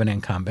didn't have an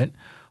incumbent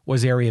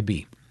was Area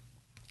B.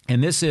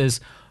 And this is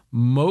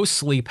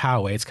mostly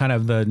Poway. It's kind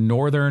of the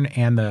northern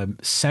and the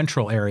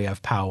central area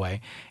of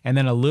Poway, and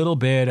then a little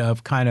bit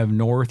of kind of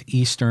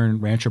northeastern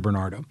Rancho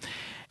Bernardo.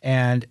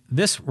 And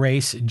this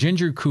race,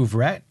 Ginger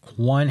Couvrette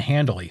won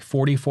handily,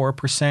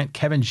 44%.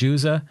 Kevin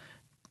Juza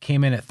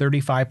came in at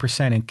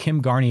 35%, and Kim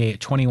Garnier at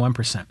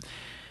 21%.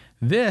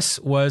 This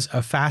was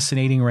a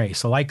fascinating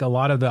race, like a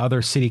lot of the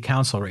other city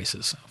council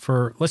races.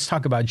 Let's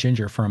talk about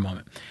Ginger for a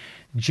moment.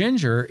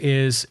 Ginger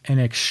is an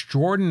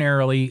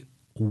extraordinarily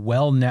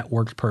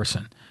well-networked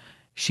person.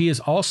 She is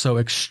also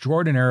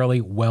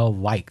extraordinarily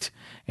well-liked.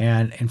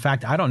 And in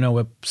fact, I don't know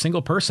a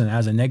single person that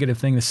has a negative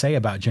thing to say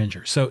about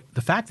Ginger. So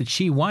the fact that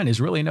she won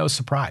is really no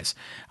surprise.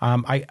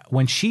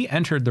 When she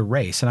entered the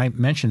race, and I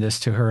mentioned this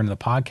to her in the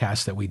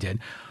podcast that we did,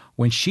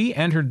 when she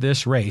entered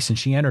this race, and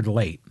she entered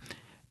late,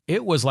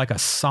 it was like a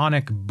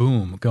sonic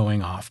boom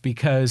going off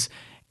because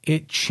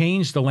it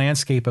changed the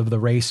landscape of the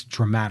race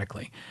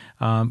dramatically.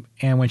 And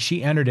when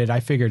she entered it,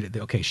 I figured,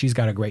 okay, she's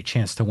got a great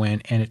chance to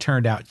win. And it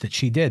turned out that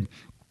she did.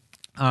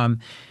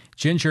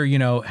 Ginger,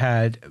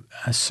 had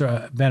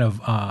been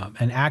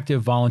an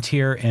active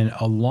volunteer in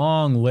a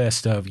long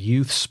list of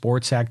youth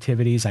sports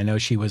activities. I know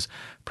she was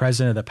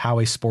president of the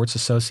Poway Sports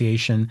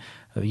Association,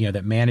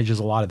 that manages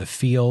a lot of the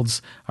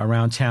fields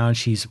around town.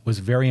 She was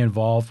very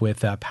involved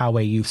with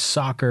Poway Youth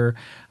Soccer.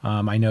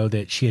 I know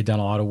that she had done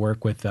a lot of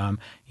work with,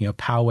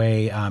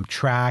 Poway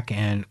track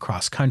and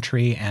cross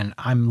country, and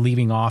I'm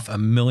leaving off a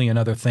million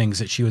other things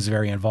that she was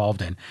very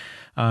involved in.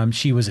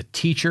 She was a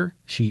teacher.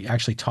 She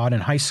actually taught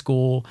in high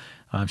school.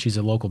 She's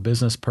a local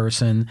business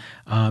person.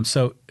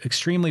 So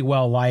extremely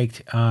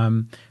well-liked,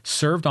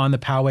 served on the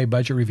Poway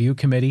Budget Review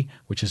Committee,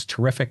 which is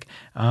terrific,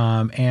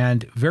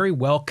 and very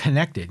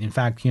well-connected. In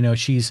fact,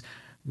 she's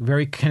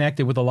very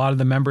connected with a lot of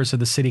the members of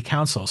the city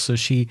council. So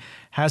she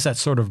has that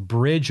sort of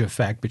bridge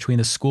effect between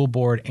the school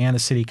board and the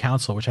city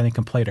council, which I think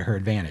can play to her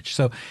advantage.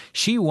 So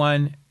she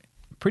won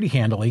pretty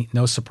handily,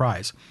 no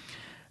surprise.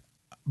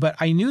 But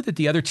I knew that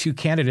the other 2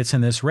 candidates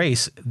in this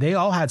race, they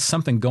all had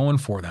something going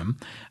for them.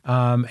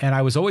 And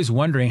I was always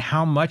wondering,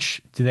 how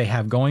much do they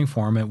have going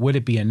for them, and would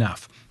it be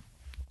enough?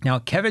 Now,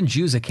 Kevin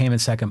Juza came in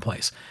second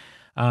place.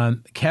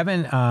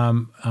 Kevin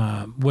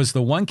was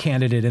the one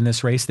candidate in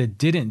this race that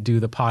didn't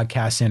do the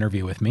podcast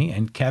interview with me.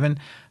 And Kevin,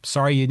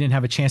 sorry you didn't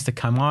have a chance to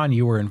come on.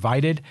 You were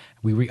invited.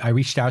 I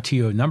reached out to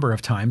you a number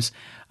of times.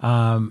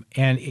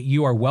 And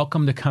you are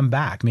welcome to come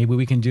back. Maybe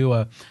we can do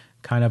a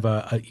kind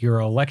of your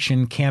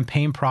election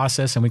campaign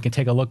process, and we can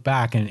take a look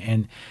back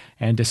and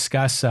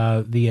discuss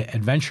the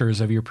adventures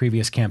of your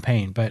previous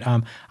campaign. But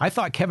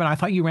Kevin, I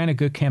thought you ran a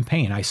good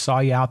campaign. I saw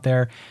you out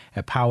there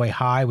at Poway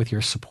High with your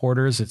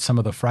supporters at some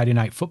of the Friday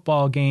night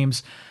football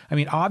games. I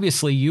mean,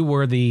 obviously you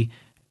were the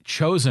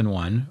chosen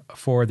one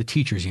for the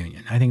teachers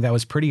union. I think that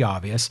was pretty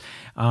obvious.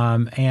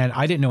 And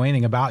I didn't know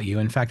anything about you.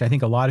 In fact, I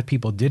think a lot of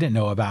people didn't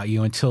know about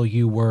you until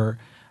you were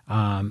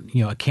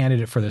a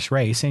candidate for this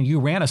race, and you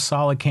ran a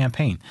solid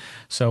campaign.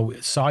 So we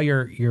saw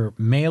your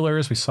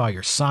mailers, we saw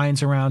your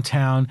signs around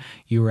town.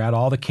 You were at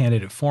all the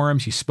candidate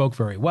forums. You spoke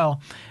very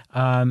well.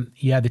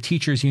 You had the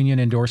teachers union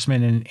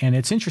endorsement, and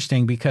it's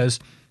interesting because,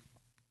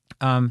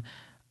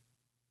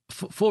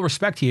 full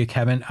respect to you,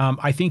 Kevin,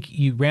 I think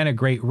you ran a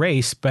great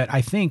race, but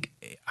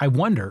I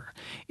wonder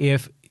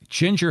if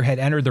Ginger had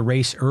entered the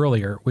race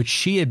earlier, which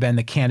she had been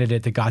the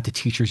candidate that got the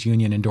teachers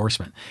union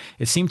endorsement.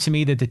 It seemed to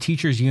me that the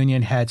teachers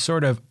union had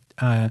sort of,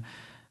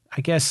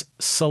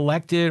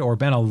 selected or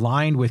been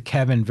aligned with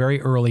Kevin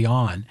very early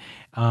on.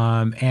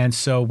 And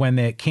so when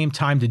it came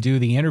time to do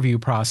the interview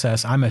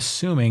process, I'm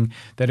assuming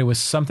that it was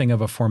something of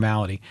a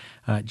formality.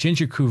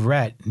 Ginger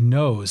Couvrette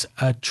knows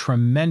a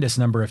tremendous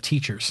number of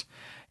teachers,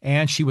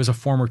 and she was a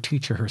former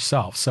teacher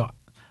herself. So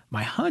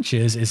my hunch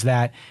is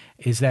that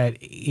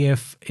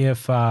if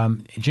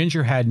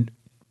Ginger had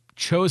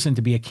chosen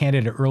to be a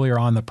candidate earlier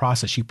on in the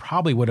process, she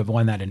probably would have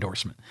won that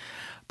endorsement.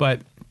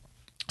 But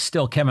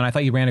still, Kevin, I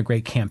thought you ran a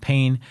great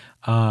campaign.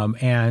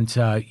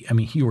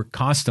 You were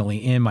constantly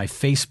in my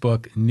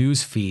Facebook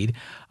news feed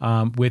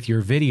with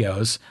your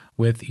videos,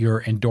 with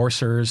your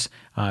endorsers,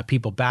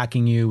 people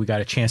backing you. We got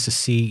a chance to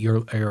see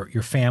your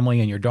family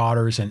and your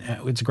daughters, and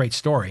it's a great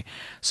story.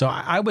 So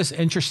I was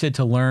interested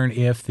to learn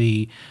if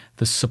the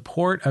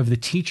support of the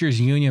teachers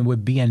union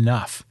would be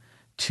enough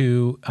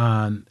to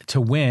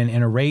win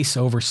in a race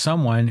over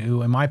someone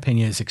who, in my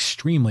opinion, is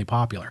extremely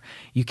popular.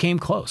 You came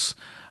close.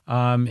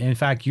 In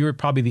fact, you were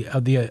probably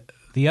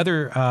the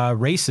other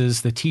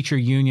races, the teacher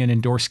union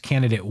endorsed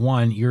candidate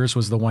won. Yours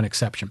was the one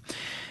exception.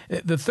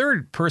 The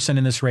third person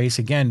in this race,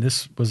 again,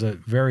 this was a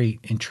very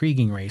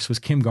intriguing race, was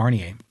Kim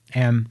Garnier.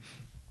 And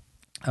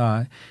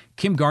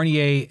Kim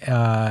Garnier,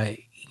 a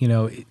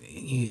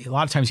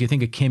lot of times you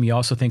think of Kim, you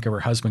also think of her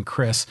husband,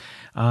 Chris.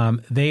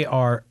 They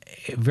are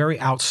very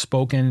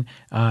outspoken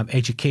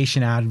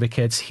education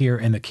advocates here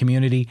in the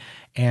community,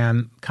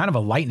 and kind of a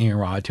lightning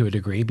rod to a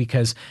degree,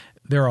 because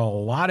there are a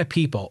lot of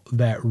people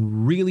that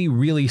really,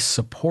 really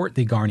support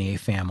the Garnier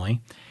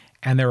family.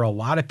 And there are a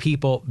lot of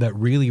people that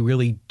really,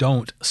 really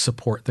don't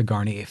support the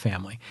Garnier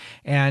family.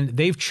 And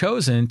they've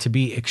chosen to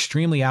be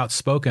extremely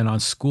outspoken on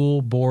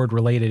school board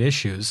related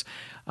issues.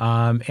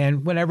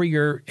 And whenever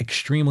you're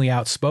extremely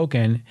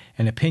outspoken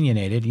and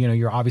opinionated,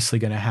 you're obviously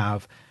going to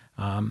have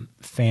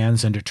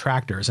fans and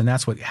detractors. And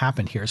that's what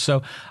happened here.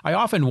 So I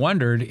often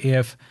wondered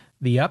if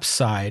the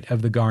upside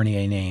of the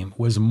Garnier name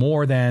was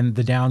more than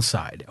the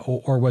downside,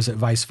 or was it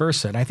vice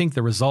versa? And I think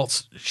the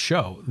results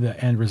show the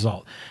end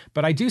result.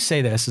 But I do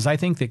say this, is I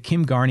think that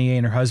Kim Garnier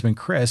and her husband,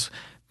 Chris,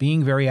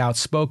 being very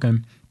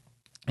outspoken,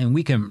 and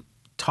we can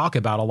talk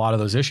about a lot of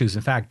those issues.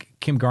 In fact,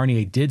 Kim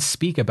Garnier did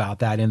speak about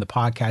that in the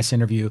podcast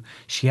interview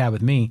she had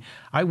with me.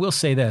 I will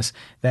say this,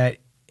 that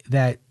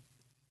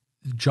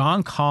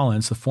John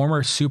Collins, the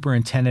former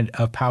superintendent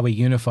of Poway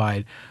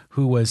Unified,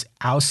 who was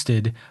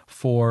ousted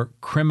for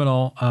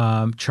criminal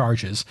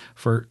charges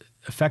for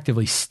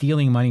effectively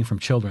stealing money from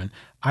children,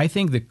 I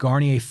think the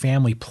Garnier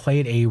family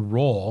played a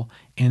role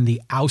in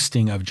the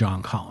ousting of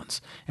John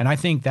Collins. And I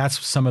think that's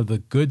some of the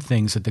good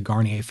things that the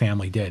Garnier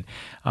family did.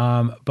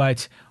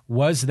 But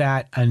was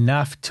that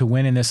enough to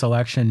win in this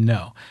election?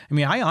 No. I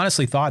mean, I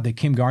honestly thought that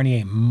Kim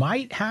Garnier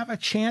might have a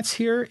chance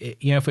here,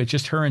 if it's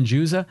just her and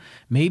Juza,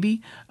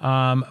 maybe.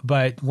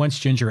 But once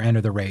Ginger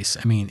entered the race,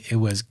 I mean, it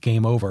was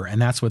game over, and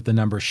that's what the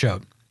numbers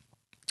showed.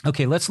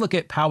 Okay, let's look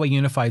at Poway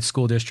Unified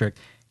School District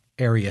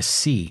Area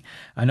C,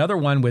 another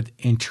one with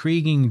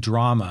intriguing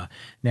drama.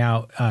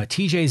 Now,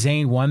 TJ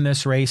Zane won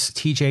this race.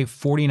 TJ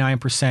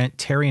 49%,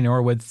 Terry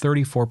Norwood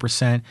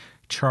 34%,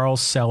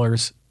 Charles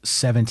Sellers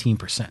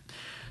 17%.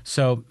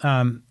 So,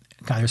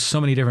 there's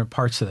so many different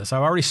parts to this.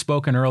 I've already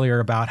spoken earlier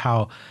about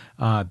how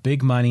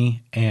big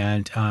money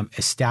and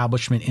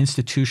establishment,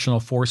 institutional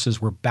forces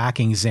were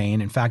backing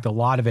Zane. In fact, a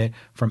lot of it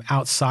from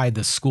outside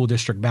the school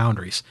district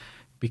boundaries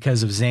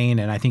because of Zane,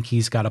 and I think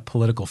he's got a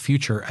political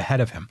future ahead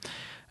of him.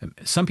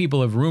 Some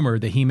people have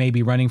rumored that he may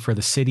be running for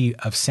the city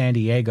of San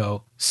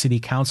Diego City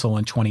Council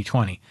in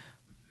 2020.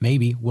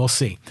 Maybe, we'll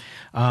see.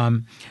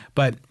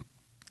 But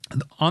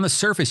on the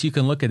surface, you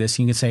can look at this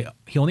and you can say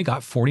he only got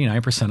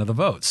 49% of the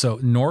vote. So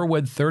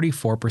Norwood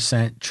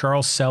 34%,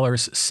 Charles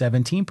Sellers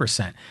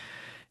 17%.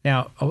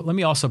 Now, let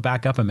me also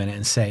back up a minute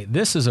and say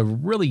this is a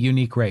really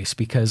unique race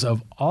because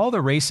of all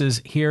the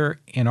races here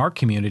in our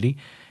community.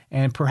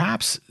 And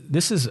perhaps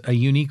this is a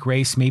unique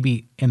race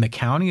maybe in the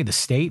county, the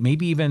state,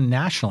 maybe even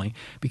nationally,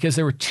 because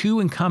there were two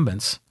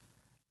incumbents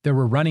that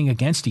were running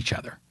against each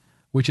other,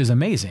 which is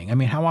amazing. I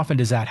mean, how often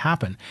does that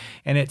happen?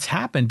 And it's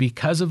happened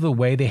because of the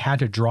way they had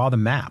to draw the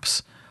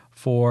maps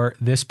for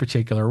this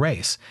particular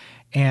race.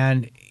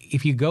 And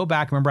if you go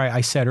back, remember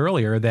I said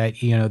earlier that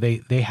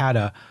they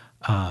had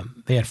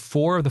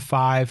four of the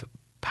five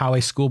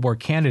Poway School Board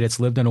candidates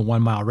lived in a 1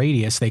 mile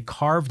radius. They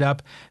carved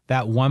up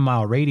that 1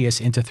 mile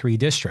radius into 3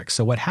 districts.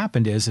 So what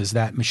happened is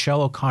that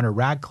Michelle O'Connor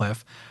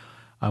Radcliffe,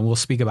 we'll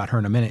speak about her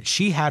in a minute,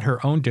 she had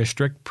her own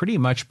district pretty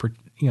much,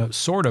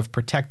 sort of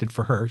protected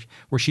for her,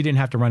 where she didn't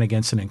have to run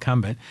against an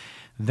incumbent.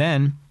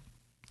 Then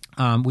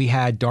we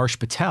had Darsh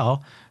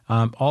Patel,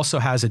 also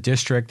has a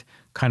district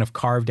kind of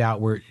carved out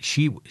where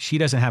she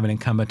doesn't have an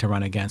incumbent to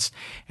run against.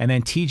 And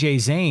then TJ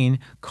Zane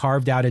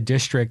carved out a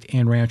district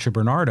in Rancho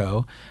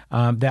Bernardo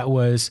that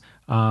was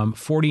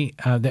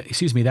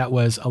that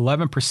was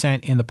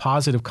 11% in the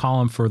positive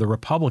column for the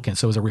Republicans.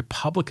 So it was a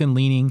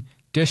Republican-leaning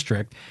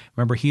district.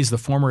 Remember, he's the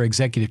former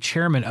executive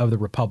chairman of the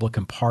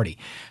Republican Party.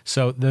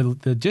 So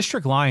the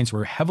district lines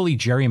were heavily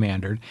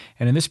gerrymandered,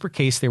 and in this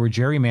case, they were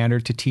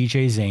gerrymandered to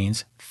TJ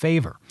Zane's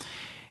favor.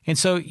 And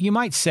so you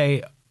might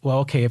say, well,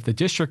 okay, if the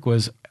district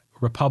was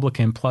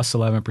Republican plus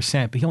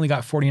 11%, but he only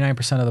got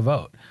 49% of the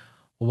vote.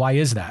 Well, why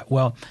is that?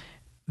 Well,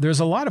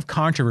 there's a lot of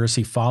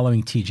controversy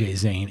following TJ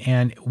Zane,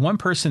 and one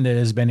person that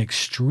has been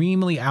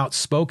extremely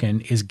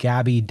outspoken is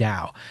Gabby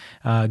Dow.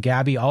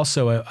 Gabby,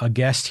 also a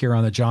guest here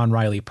on the John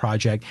Riley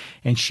Project,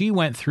 and she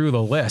went through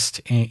the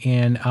list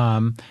in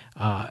the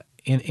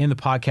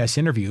podcast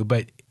interview,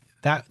 but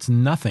that's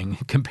nothing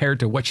compared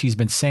to what she's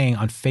been saying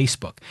on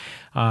Facebook.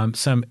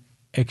 Some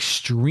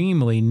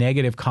extremely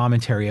negative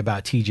commentary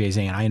about TJ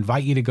Zane. I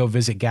invite you to go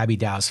visit Gabby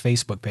Dow's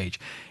Facebook page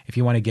if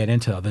you want to get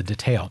into the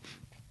detail.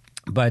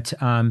 But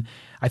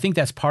I think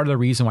that's part of the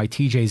reason why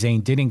TJ Zane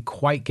didn't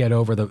quite get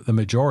over the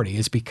majority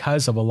is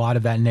because of a lot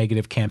of that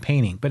negative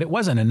campaigning. But it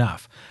wasn't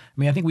enough. I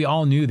mean, I think we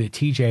all knew that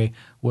TJ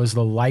was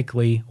the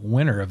likely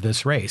winner of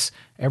this race.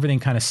 Everything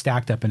kind of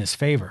stacked up in his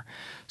favor.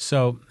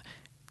 So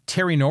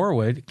Terry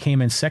Norwood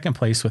came in second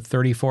place with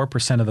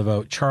 34% of the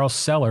vote. Charles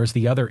Sellers,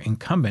 the other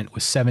incumbent,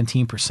 was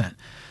 17%.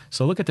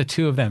 So look at the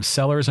two of them.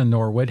 Sellers and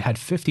Norwood had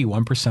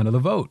 51% of the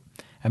vote.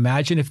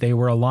 Imagine if they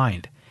were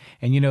aligned.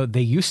 And,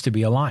 they used to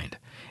be aligned.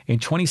 In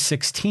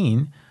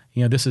 2016,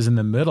 this is in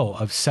the middle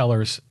of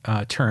Sellers'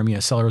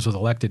 term. Sellers was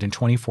elected in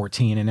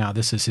 2014, and now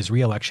this is his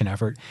reelection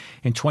effort.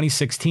 In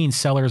 2016,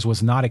 Sellers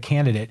was not a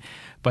candidate,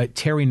 but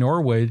Terry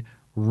Norwood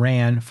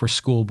ran for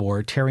school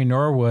board. Terry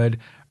Norwood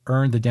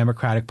earned the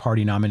Democratic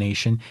Party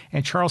nomination,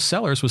 and Charles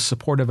Sellers was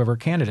supportive of her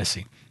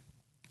candidacy.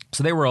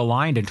 So they were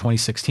aligned in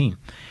 2016.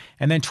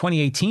 And then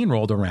 2018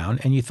 rolled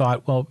around, and you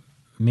thought, well,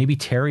 maybe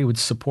Terry would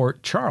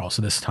support Charles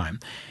this time.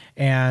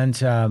 And,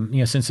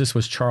 since this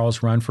was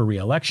Charles' run for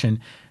reelection,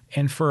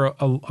 and for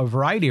a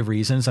variety of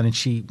reasons, and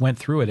she went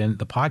through it in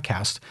the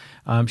podcast,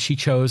 she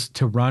chose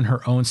to run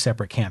her own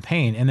separate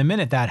campaign. And the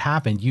minute that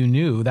happened, you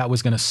knew that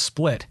was going to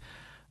split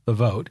the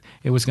vote.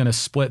 It was going to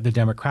split the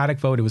Democratic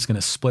vote. It was going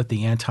to split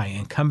the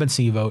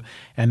anti-incumbency vote.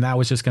 And that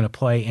was just going to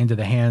play into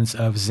the hands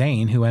of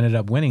Zane, who ended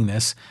up winning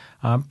this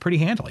pretty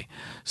handily.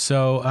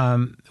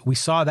 So we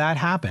saw that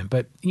happen.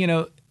 But,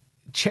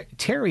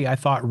 Terry, I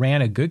thought,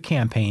 ran a good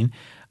campaign.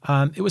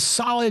 It was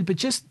solid, but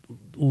just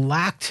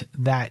lacked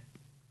that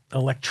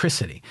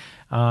electricity.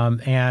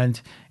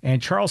 And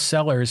Charles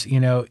Sellers,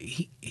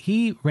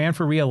 he ran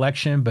for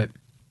reelection, but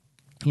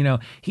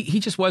he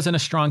just wasn't a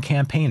strong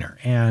campaigner.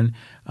 And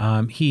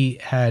he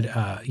had,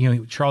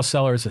 Charles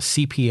Sellers, a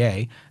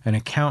CPA, an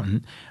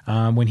accountant.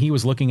 When he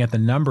was looking at the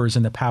numbers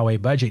in the Poway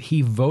budget,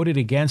 he voted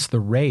against the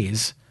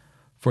raise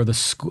for the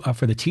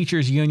for the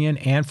teachers union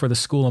and for the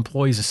School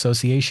Employees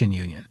Association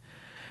union.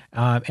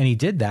 And he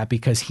did that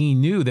because he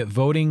knew that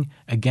voting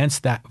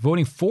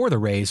for the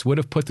raise would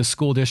have put the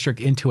school district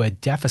into a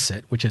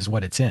deficit, which is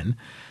what it's in.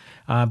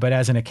 But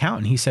as an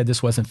accountant, he said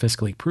this wasn't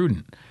fiscally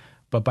prudent.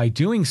 But by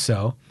doing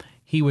so,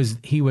 he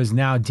was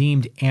now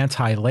deemed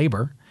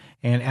anti-labor.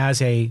 And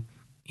as and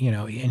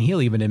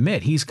he'll even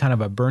admit he's kind of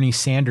a Bernie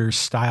Sanders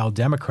style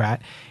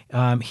Democrat.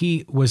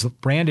 He was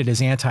branded as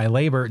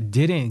anti-labor,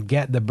 didn't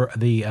get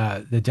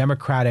the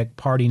Democratic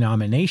Party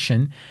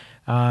nomination.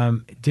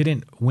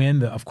 Didn't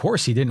win of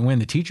course he didn't win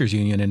the teachers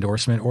union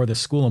endorsement or the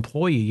school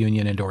employee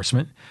union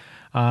endorsement,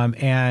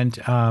 and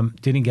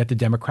didn't get the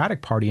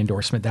Democratic Party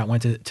endorsement that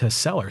went to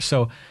Sellers.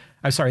 So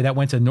I'm sorry, that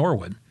went to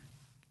Norwood.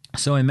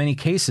 So in many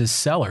cases,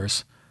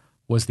 Sellers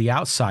was the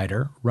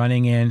outsider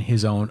running in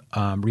his own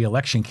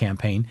reelection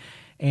campaign.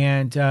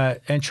 And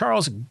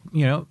Charles,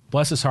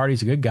 bless his heart,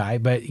 he's a good guy,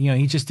 but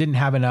he just didn't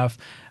have enough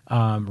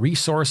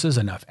resources,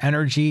 enough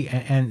energy,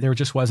 and there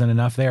just wasn't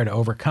enough there to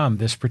overcome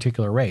this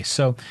particular race.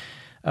 So,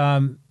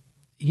 it'll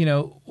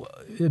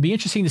be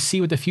interesting to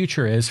see what the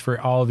future is for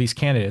all of these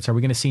candidates. Are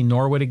we going to see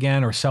Norwood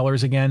again or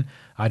Sellers again?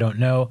 I don't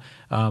know.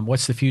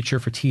 What's the future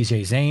for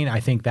TJ Zane? I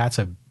think that's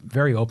a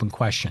very open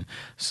question.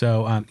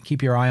 So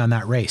keep your eye on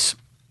that race.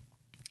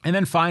 And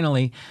then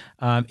finally,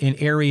 in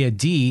Area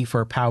D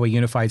for Poway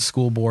Unified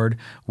School Board,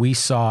 we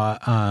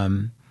saw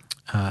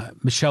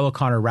Michelle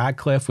O'Connor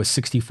Radcliffe with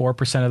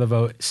 64% of the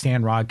vote,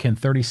 Stan Rodkin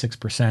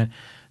 36%.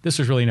 This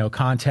was really no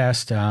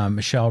contest.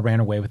 Michelle ran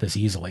away with this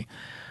easily.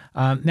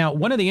 Now,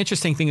 one of the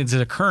interesting things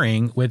that's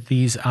occurring with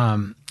these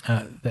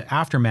the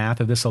aftermath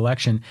of this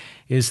election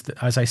is,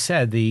 as I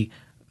said, the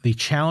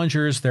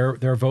challengers,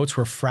 their votes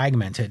were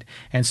fragmented.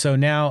 And so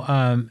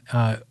now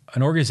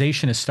an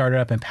organization has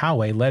started up in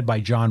Poway led by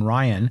John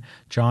Ryan.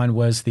 John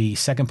was the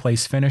second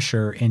place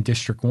finisher in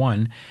District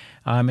 1.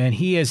 And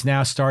he has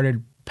now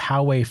started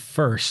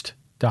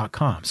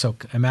PowayFirst.com. So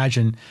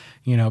imagine,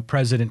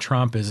 President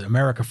Trump is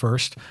America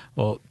First.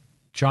 Well,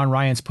 John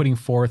Ryan's putting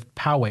forth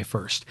Poway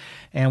First.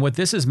 And what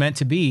this is meant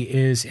to be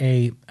is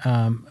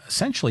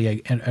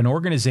essentially an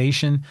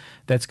organization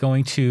that's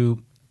going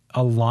to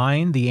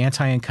align the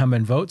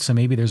anti-incumbent vote. So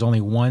maybe there's only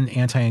one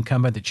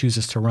anti-incumbent that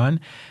chooses to run.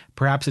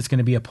 Perhaps it's going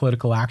to be a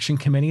political action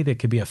committee that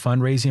could be a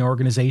fundraising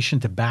organization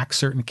to back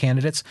certain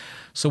candidates.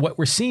 So what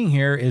we're seeing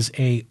here is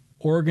a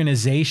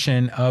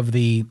organization of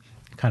the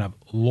kind of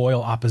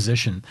loyal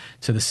opposition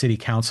to the city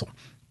council.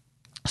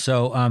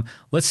 So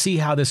let's see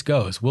how this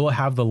goes. Will it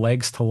have the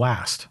legs to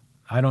last?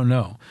 I don't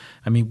know.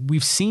 I mean,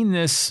 we've seen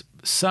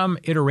some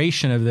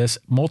iteration of this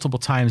multiple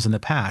times in the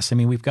past. I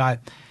mean, we've got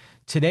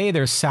today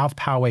there's South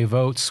Poway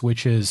Votes,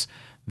 which is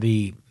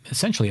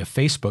essentially a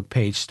Facebook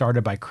page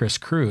started by Chris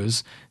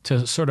Cruz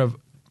to sort of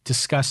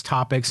discuss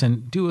topics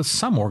and do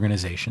some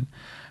organization.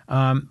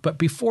 But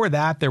before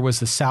that, there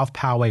was the South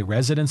Poway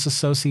Residents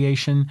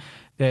Association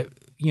that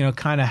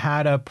kind of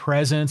had a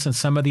presence in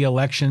some of the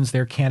elections.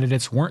 Their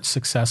candidates weren't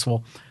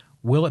successful.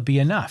 Will it be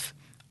enough?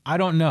 I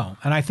don't know.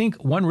 And I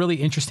think one really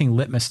interesting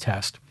litmus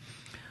test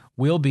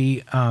will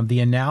be the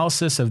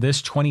analysis of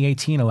this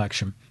 2018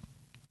 election.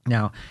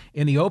 Now,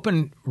 in the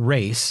open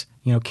race,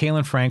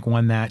 Kaylin Frank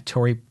won that.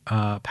 Tori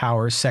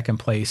Powers, second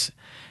place.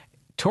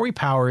 Tori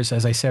Powers,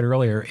 as I said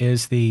earlier,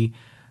 is the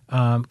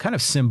kind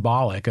of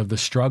symbolic of the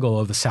struggle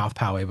of the South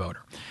Poway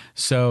voter.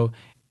 So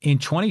in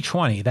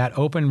 2020, that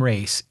open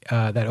race,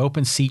 that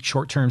open seat,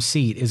 short-term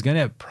seat, is going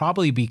to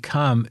probably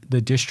become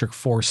the District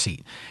 4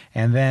 seat.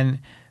 And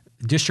then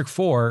District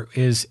 4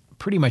 is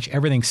pretty much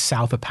everything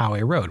south of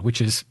Poway Road,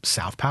 which is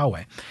South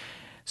Poway.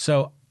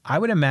 So I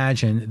would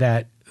imagine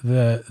that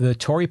the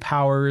Tory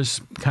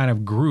Powers kind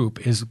of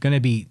group is going to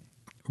be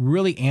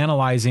really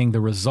analyzing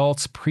the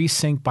results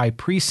precinct by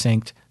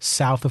precinct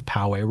south of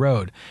Poway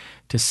Road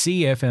to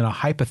see if in a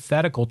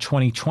hypothetical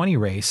 2020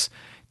 race,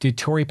 did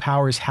Tory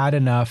Powers had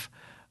enough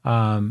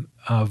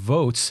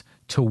votes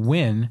to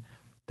win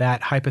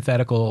that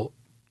hypothetical,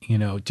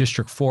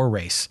 District 4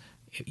 race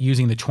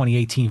using the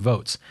 2018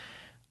 votes.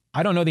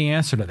 I don't know the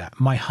answer to that.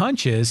 My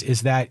hunch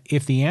is that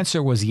if the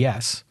answer was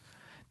yes,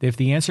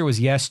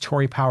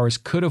 Tory Powers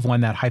could have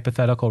won that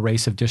hypothetical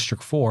race of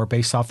District 4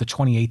 based off the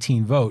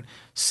 2018 vote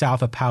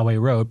south of Poway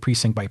Road,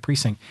 precinct by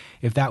precinct.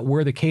 If that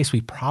were the case,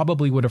 we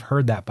probably would have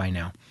heard that by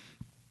now.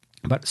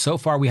 But so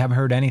far, we haven't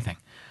heard anything.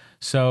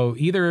 So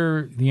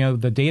either,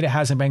 the data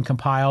hasn't been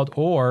compiled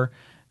or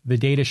the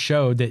data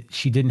showed that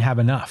she didn't have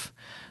enough.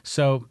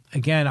 So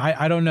again,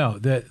 I don't know.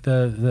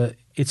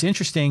 It's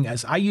interesting,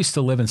 as I used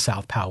to live in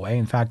South Poway.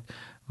 In fact,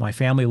 my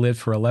family lived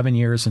for 11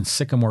 years in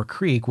Sycamore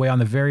Creek, way on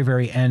the very,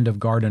 very end of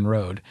Garden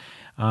Road.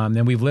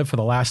 And we've lived for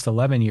the last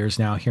 11 years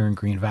now here in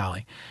Green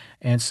Valley.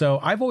 And so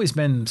I've always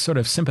been sort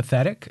of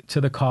sympathetic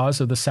to the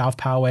cause of the South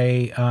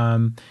Poway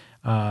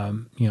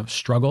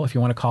struggle, if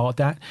you want to call it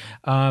that.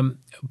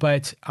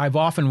 But I've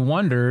often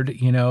wondered,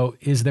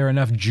 is there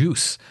enough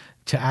juice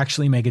to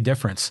actually make a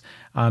difference,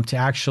 to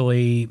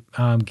actually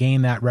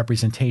gain that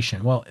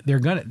representation? Well,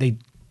 they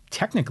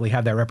technically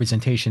have that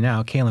representation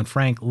now. Kaylin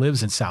Frank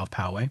lives in South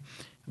Poway.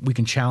 We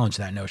can challenge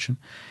that notion.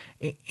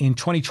 In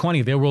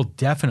 2020, there will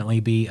definitely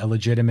be a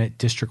legitimate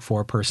District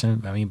 4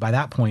 person. I mean, by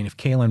that point, if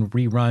Kaylin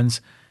reruns,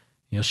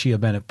 she'll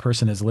have been a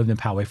person that's lived in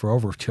Poway for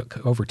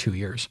over 2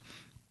 years.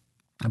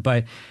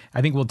 But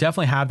I think we'll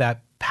definitely have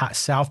that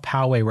South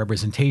Poway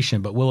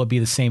representation, but will it be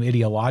the same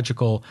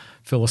ideological,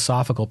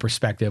 philosophical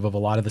perspective of a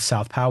lot of the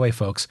South Poway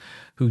folks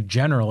who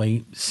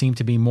generally seem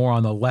to be more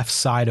on the left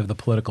side of the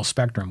political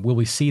spectrum? Will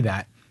we see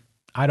that?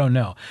 I don't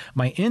know.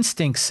 My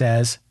instinct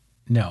says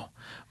no.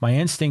 My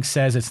instinct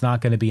says it's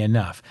not going to be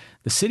enough.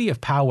 The city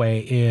of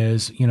Poway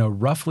is,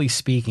 roughly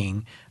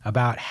speaking,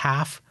 about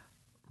half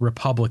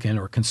Republican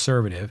or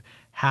conservative,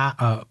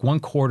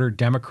 1/4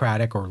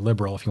 Democratic or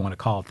liberal, if you want to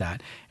call it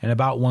that, and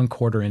about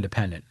 1/4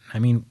 independent. I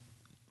mean,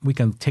 we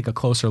can take a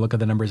closer look at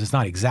the numbers. It's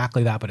not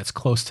exactly that, but it's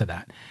close to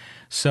that.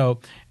 So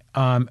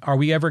are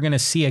we ever going to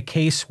see a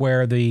case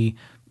where the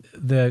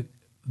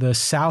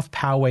South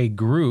Poway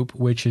group,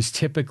 which is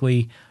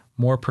typically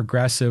more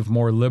progressive,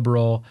 more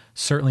liberal,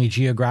 certainly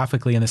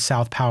geographically in the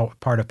south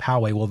part of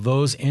Poway, will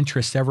those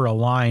interests ever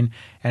align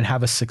and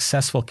have a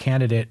successful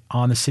candidate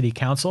on the city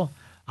council?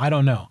 I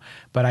don't know.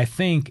 But I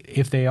think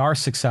if they are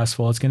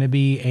successful, it's going to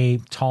be a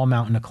tall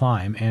mountain to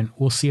climb, and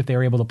we'll see if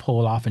they're able to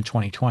pull it off in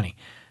 2020.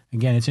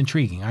 Again, it's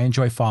intriguing. I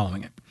enjoy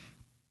following it.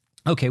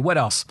 Okay, what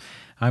else?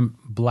 I'm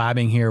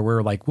blabbing here.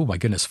 We're like, oh my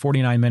goodness,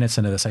 49 minutes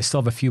into this. I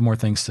still have a few more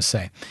things to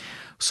say.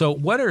 So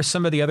what are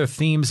some of the other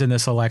themes in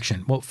this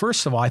election? Well,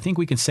 first of all, I think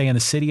we can say in the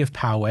city of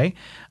Poway,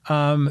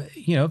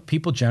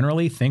 people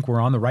generally think we're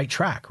on the right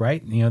track,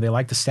 right? They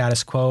like the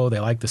status quo. They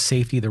like the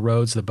safety, the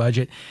roads, the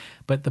budget.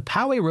 But the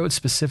Poway Road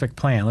specific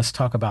plan, let's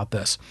talk about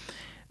this.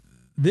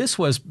 This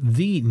was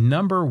the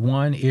number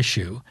one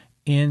issue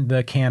in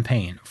the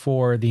campaign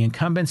for the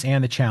incumbents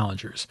and the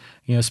challengers,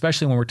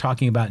 especially when we're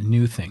talking about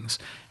new things.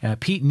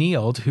 Pete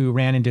Neild, who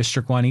ran in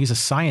District 1, he's a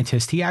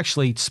scientist. He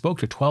actually spoke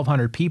to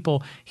 1,200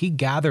 people. He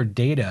gathered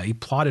data. He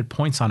plotted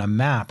points on a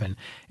map, and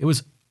it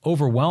was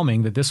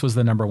overwhelming that this was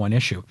the number one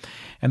issue.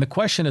 And the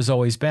question has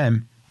always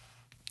been,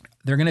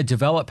 they're going to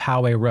develop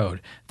Poway Road.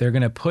 They're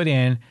going to put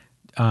in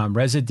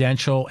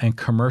residential and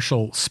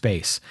commercial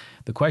space.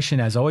 The question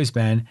has always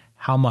been,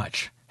 how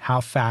much? How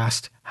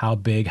fast, how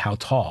big, how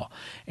tall?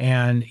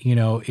 And,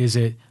 is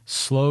it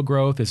slow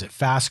growth? Is it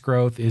fast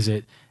growth? Is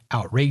it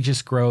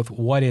outrageous growth?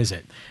 What is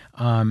it?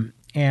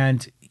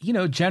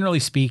 Generally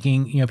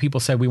speaking, people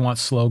said we want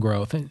slow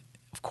growth. And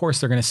of course,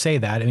 they're going to say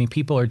that. I mean,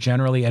 people are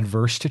generally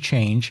adverse to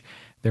change.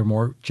 They're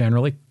more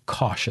generally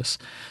cautious.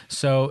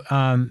 So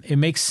it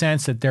makes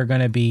sense that they're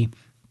going to be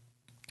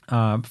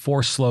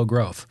for slow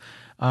growth.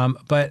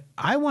 But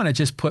I want to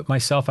just put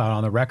myself out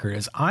on the record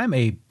as I'm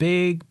a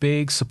big,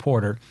 big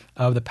supporter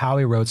of the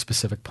Poway Road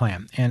specific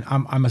plan. And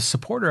I'm a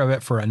supporter of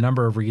it for a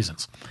number of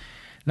reasons.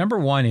 Number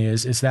one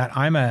is that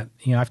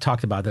I've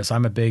talked about this.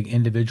 I'm a big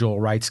individual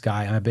rights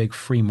guy. I'm a big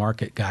free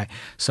market guy.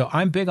 So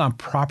I'm big on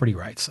property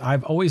rights.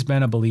 I've always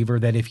been a believer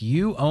that if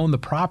you own the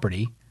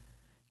property,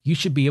 you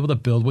should be able to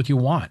build what you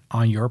want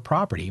on your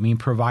property. I mean,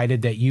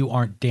 provided that you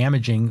aren't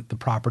damaging the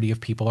property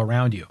of people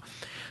around you.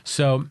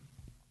 So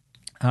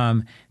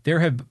there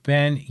have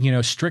been,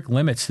 strict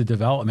limits to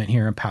development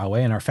here in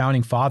Poway, and our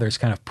founding fathers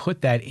kind of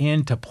put that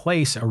into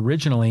place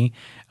originally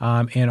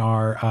in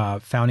our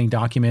founding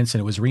documents, and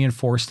it was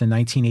reinforced in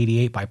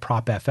 1988 by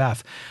Prop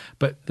FF.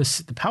 But the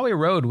Poway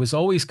Road was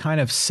always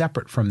kind of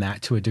separate from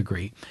that to a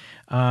degree.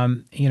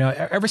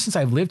 Ever since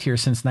I've lived here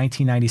since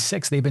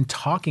 1996, they've been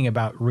talking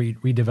about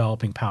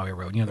redeveloping Poway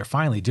Road. They're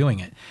finally doing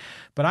it.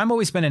 But I've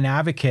always been an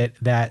advocate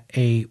that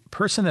a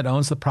person that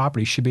owns the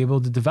property should be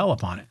able to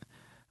develop on it.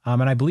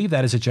 And I believe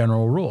that is a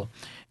general rule.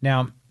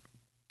 Now,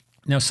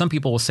 Now, some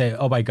people will say,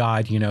 oh my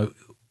God,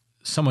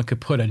 someone could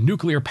put a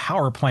nuclear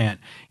power plant,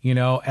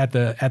 at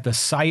the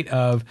site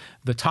of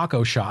the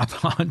taco shop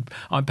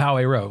on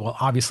Poway Road. Well,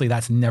 obviously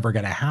that's never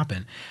going to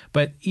happen.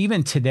 But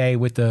even today,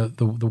 with the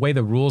way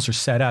the rules are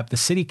set up, the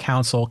city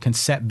council can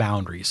set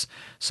boundaries.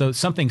 So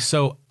something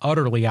so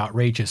utterly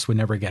outrageous would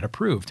never get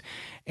approved.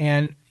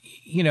 And,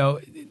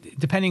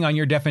 depending on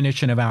your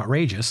definition of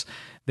outrageous,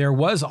 there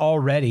was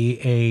already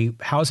a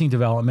housing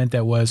development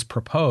that was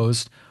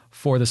proposed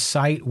for the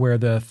site where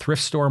the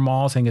thrift store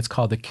malls, I think it's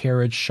called the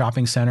Carriage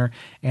Shopping Center,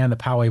 and the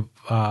Poway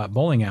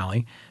Bowling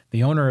Alley.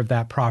 The owner of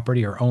that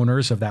property, or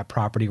owners of that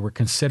property, were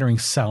considering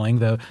selling.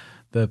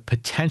 The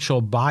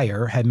potential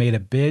buyer had made a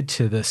bid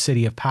to the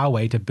city of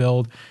Poway to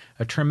build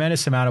a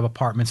tremendous amount of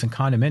apartments and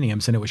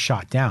condominiums, and it was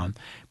shot down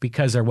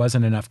because there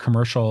wasn't enough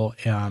commercial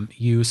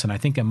use, and I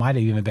think it might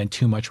have even been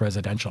too much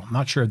residential. I'm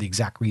not sure of the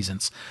exact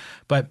reasons,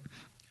 but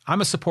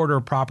I'm a supporter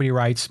of property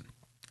rights.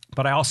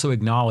 But I also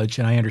acknowledge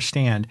and I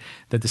understand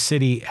that the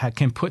city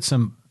can put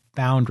some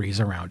boundaries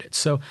around it.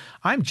 So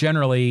I'm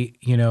generally,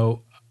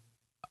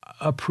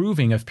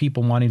 approving of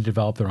people wanting to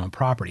develop their own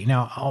property.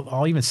 Now,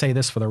 I'll even say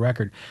this for the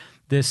record.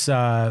 This,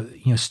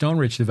 Stone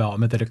Ridge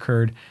development that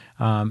occurred,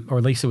 or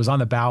at least it was on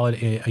the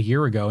ballot a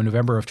year ago, in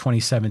November of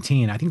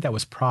 2017. I think that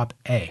was Prop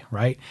A,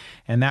 right?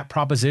 And that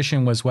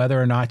proposition was whether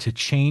or not to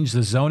change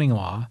the zoning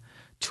law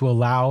to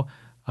allow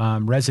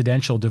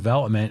residential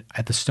development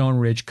at the Stone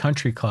Ridge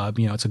Country Club.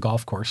 It's a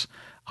golf course.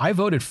 I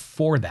voted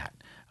for that.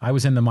 I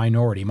was in the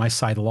minority. My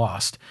side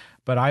lost,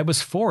 but I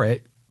was for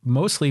it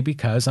mostly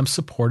because I'm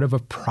supportive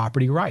of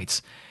property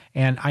rights.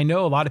 And I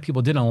know a lot of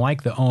people didn't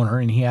like the owner,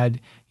 and he had,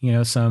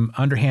 some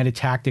underhanded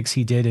tactics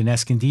he did in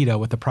Escondido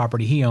with the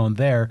property he owned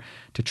there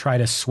to try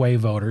to sway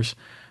voters.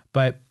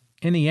 But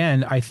in the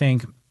end, I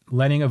think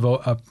letting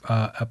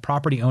a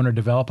property owner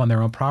develop on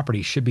their own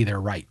property should be their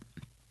right.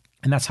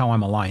 And that's how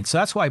I'm aligned. So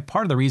that's why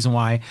part of the reason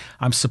why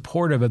I'm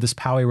supportive of this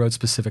Poway Road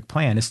specific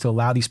plan is to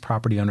allow these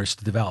property owners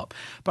to develop.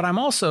 But I'm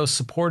also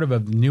supportive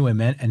of new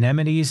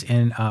amenities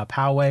in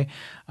Poway,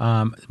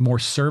 more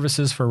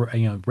services for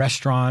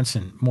restaurants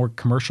and more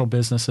commercial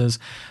businesses.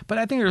 But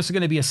I think there's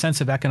going to be a sense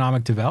of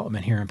economic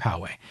development here in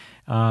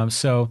Poway.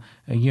 So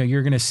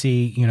you're going to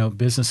see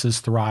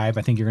businesses thrive.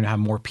 I think you're going to have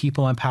more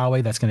people in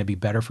Poway. That's going to be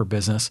better for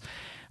business.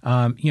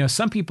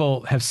 Some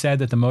people have said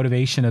that the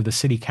motivation of the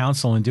city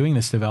council in doing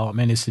this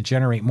development is to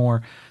generate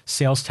more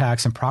sales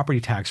tax and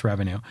property tax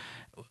revenue.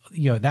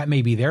 That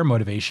may be their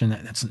motivation.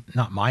 That's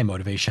not my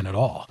motivation at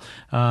all.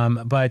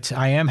 But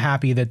I am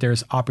happy that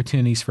there's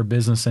opportunities for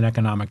business and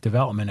economic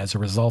development as a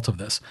result of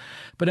this.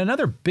 But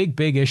another big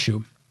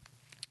issue,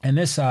 and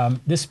this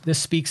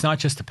speaks not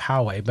just to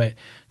Poway, but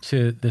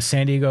to the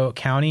San Diego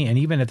County and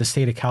even at the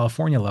state of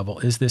California level,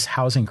 is this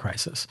housing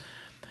crisis.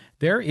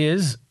 There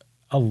is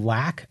a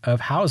lack of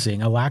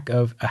housing, a lack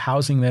of a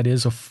housing that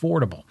is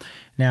affordable.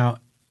 Now,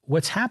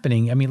 what's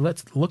happening,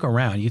 let's look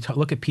around. You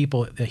look at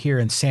people here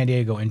in San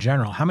Diego in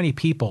general. How many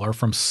people are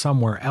from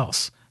somewhere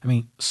else?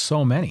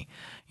 So many,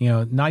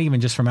 not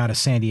even just from out of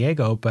San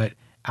Diego, but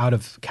out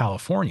of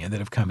California that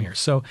have come here.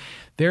 So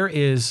there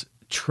is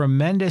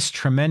tremendous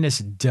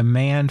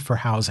demand for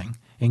housing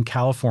in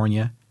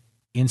California,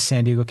 in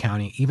San Diego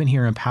County, even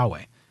here in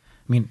Poway.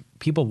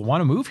 People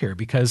want to move here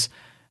because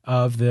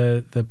of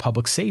the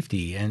public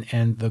safety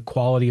and the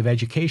quality of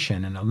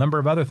education and a number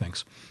of other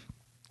things.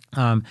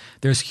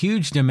 There's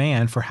huge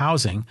demand for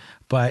housing,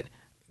 but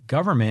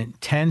government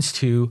tends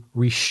to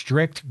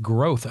restrict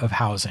growth of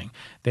housing.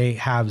 They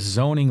have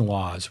zoning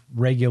laws,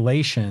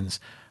 regulations,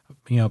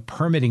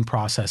 permitting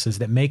processes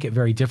that make it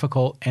very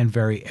difficult and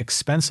very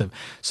expensive.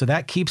 So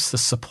that keeps the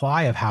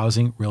supply of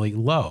housing really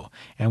low.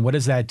 And what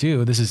does that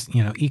do? This is,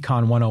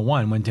 Econ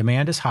 101. When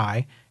demand is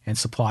high and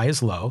supply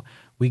is low,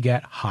 we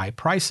get high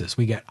prices.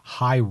 We get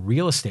high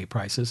real estate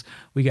prices.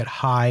 We get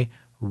high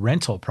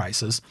rental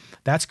prices.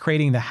 That's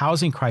creating the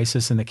housing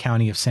crisis in the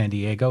county of San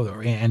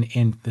Diego and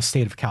in the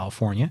state of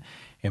California.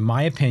 In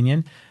my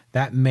opinion,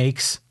 that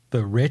makes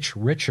the rich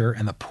richer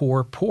and the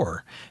poor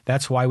poorer.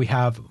 That's why we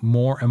have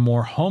more and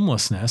more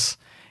homelessness,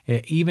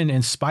 even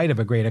in spite of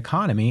a great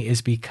economy,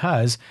 is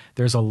because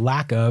there's a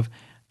lack of,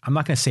 I'm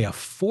not going to say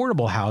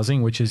affordable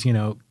housing, which is,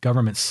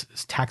 government's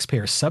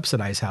taxpayer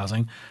subsidized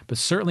housing, but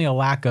certainly a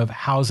lack of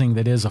housing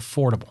that is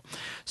affordable.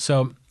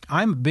 So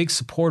I'm a big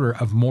supporter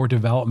of more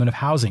development of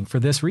housing for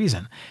this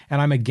reason.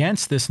 And I'm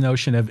against this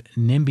notion of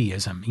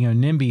NIMBYism,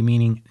 NIMBY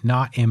meaning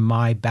not in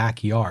my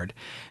backyard.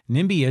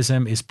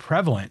 NIMBYism is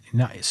prevalent,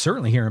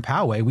 certainly here in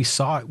Poway. We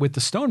saw it with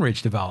the Stone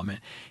Ridge development.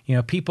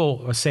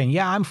 People are saying,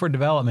 yeah, I'm for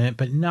development,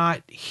 but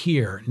not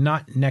here,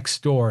 not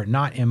next door,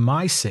 not in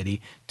my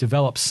city,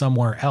 develop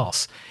somewhere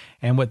else.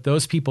 And what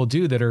those people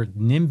do that are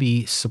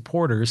NIMBY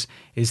supporters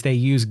is they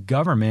use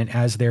government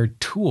as their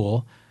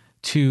tool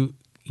to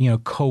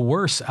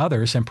coerce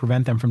others and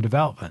prevent them from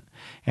development.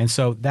 And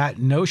so that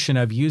notion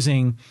of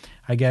using,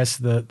 I guess,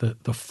 the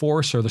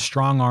force or the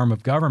strong arm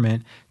of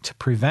government to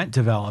prevent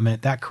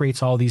development, that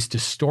creates all these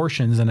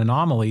distortions and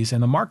anomalies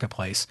in the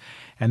marketplace.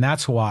 And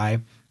that's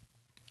why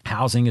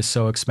Housing is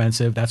so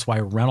expensive. That's why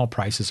rental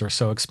prices are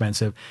so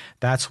expensive.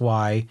 That's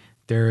why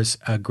there's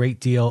a great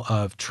deal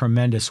of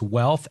tremendous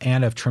wealth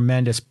and of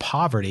tremendous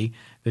poverty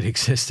that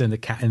exists in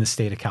the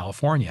state of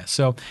California.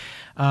 So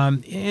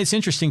it's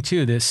interesting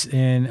too. This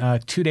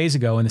in 2 days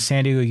ago, in the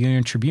San Diego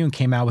Union Tribune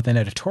came out with an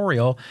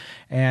editorial,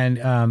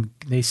 and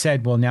they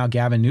said, well, now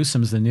Gavin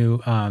Newsom's the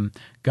new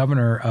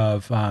governor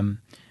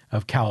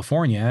of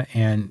California,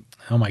 and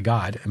oh my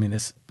God, I mean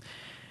this.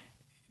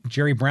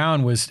 Jerry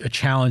Brown was a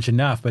challenge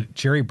enough, but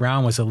Jerry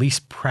Brown was at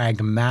least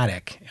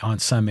pragmatic on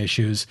some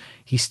issues.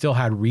 He still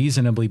had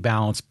reasonably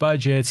balanced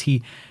budgets.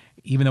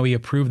 Even though he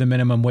approved the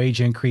minimum wage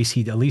increase,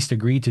 he at least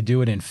agreed to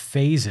do it in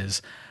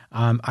phases.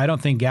 I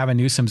don't think Gavin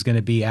Newsom's going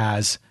to be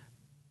as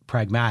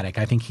pragmatic.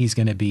 I think he's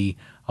going to be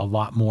a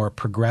lot more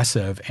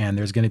progressive, and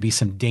there's going to be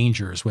some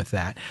dangers with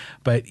that.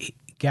 But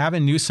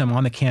Gavin Newsom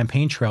on the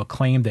campaign trail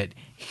claimed that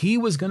he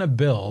was going to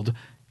build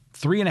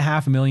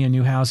 3.5 million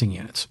new housing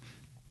units.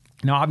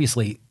 Now,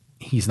 obviously,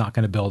 he's not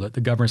going to build it.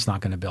 The government's not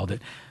going to build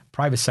it.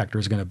 Private sector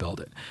is going to build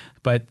it.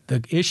 But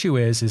the issue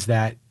is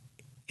that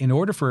in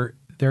order for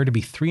there to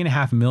be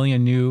 3.5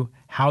 million new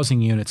housing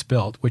units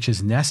built, which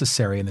is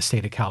necessary in the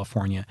state of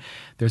California,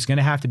 there's going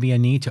to have to be a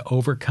need to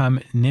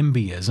overcome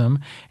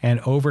NIMBYism and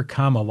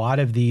overcome a lot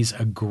of these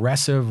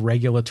aggressive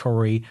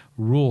regulatory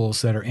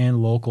rules that are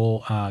in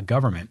local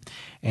government.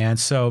 And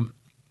so,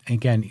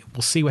 again,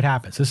 we'll see what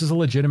happens. This is a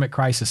legitimate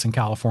crisis in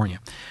California.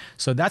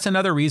 So that's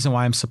another reason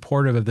why I'm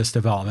supportive of this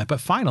development. But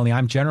finally,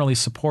 I'm generally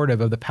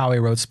supportive of the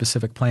Poway Road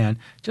specific plan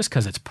just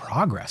because it's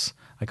progress.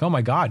 Like, oh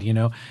my God,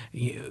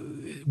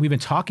 we've been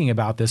talking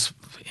about this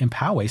in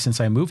Poway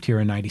since I moved here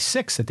in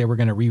 '96, that they were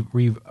going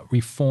to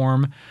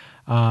reform,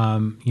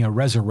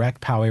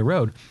 resurrect Poway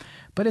Road.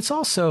 But it's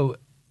also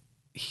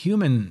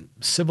human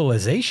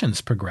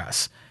civilizations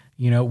progress.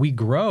 We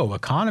grow,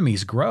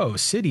 economies grow,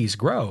 cities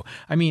grow.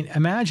 I mean,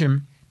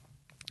 imagine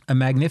a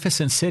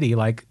magnificent city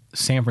like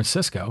San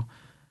Francisco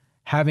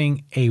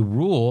having a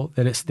rule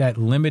that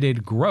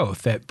limited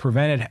growth, that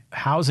prevented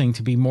housing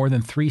to be more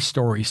than 3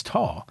 stories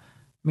tall.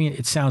 I mean,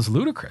 it sounds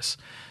ludicrous.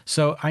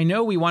 So I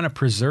know we want to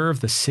preserve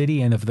the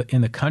city and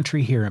in the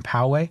country here in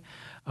Poway,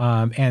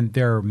 and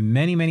there are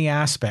many, many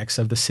aspects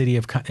of the city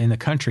in the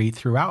country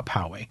throughout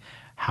Poway,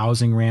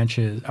 housing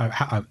ranches,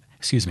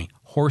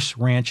 horse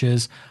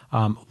ranches,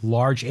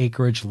 large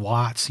acreage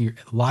lots,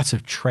 lots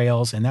of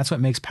trails, and that's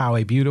what makes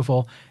Poway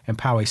beautiful and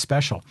Poway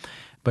special.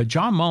 But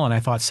John Mullen, I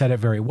thought, said it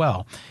very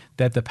well,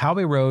 that the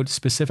Poway Road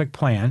specific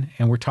plan,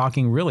 and we're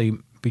talking really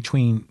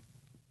between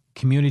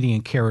Community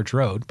and Carriage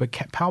Road, but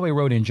Poway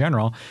Road in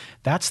general,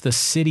 that's the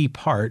city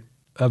part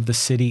of the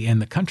city in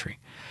the country.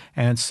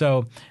 And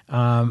so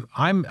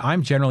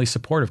I'm generally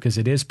supportive because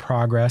it is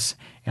progress,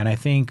 and I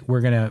think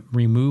we're going to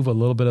remove a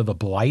little bit of the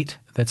blight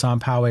that's on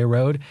Poway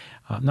Road.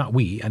 Not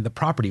we, and the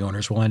property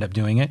owners will end up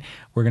doing it.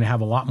 We're going to have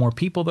a lot more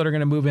people that are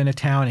going to move into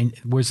town. And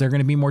was there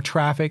going to be more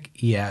traffic?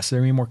 Yes. There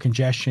going to be more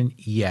congestion?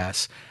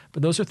 Yes.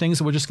 But those are things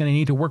that we're just going to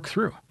need to work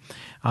through.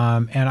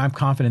 And I'm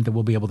confident that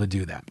we'll be able to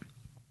do that.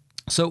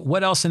 So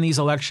what else in these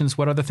elections?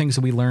 What other things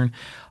did we learn?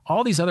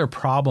 All these other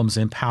problems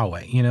in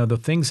Poway, the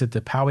things that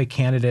the Poway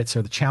candidates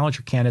or the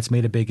challenger candidates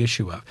made a big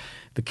issue of.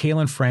 The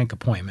Kalen Frank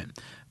appointment,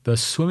 the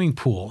swimming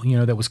pool,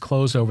 that was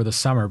closed over the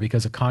summer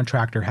because a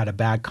contractor had a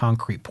bad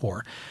concrete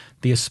pour,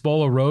 the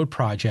Espola Road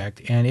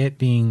project and it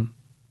being,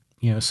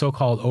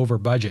 so-called over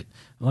budget.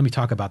 Let me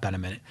talk about that in a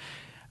minute.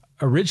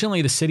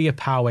 Originally, the city of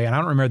Poway, and I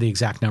don't remember the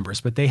exact numbers,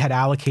 but they had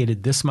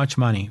allocated this much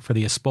money for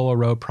the Espola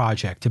Road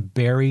project to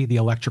bury the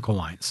electrical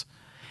lines.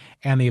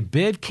 And the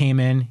bid came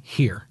in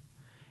here,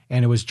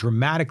 and it was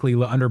dramatically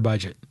under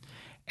budget.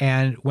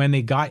 And when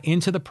they got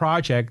into the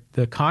project,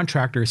 the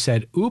contractor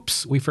said,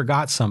 oops, we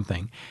forgot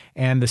something.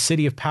 And the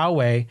city of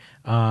Poway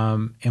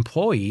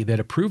employee that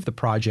approved the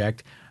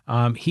project,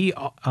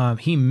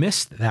 he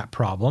missed that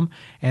problem.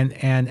 And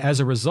as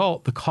a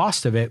result, the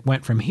cost of it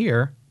went from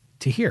here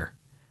to here.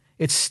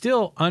 It's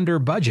still under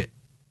budget,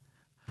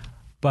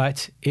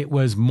 but it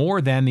was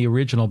more than the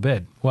original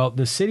bid. Well,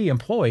 the city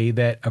employee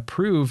that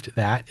approved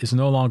that is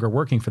no longer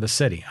working for the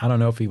city. I don't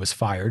know if he was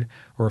fired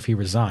or if he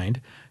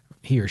resigned,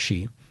 he or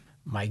she.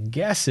 My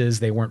guess is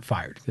they weren't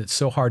fired. It's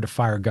so hard to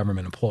fire a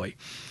government employee.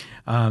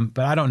 But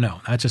I don't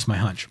know. That's just my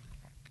hunch.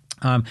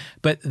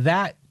 But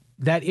that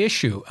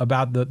issue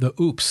about the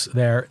oops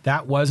there,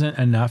 that wasn't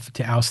enough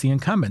to oust the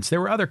incumbents.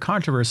 There were other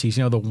controversies,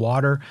 the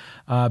water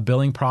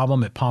billing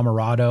problem at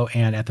Pomerado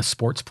and at the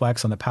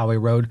Sportsplex on the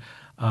Poway Road,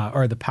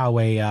 or the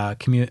Poway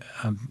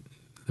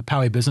the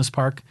Poway Business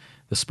Park.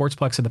 The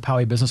Sportsplex at the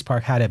Poway Business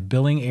Park had a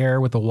billing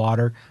error with the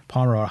water.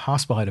 Pomerado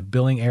Hospital had a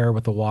billing error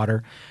with the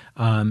water.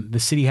 The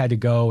city had to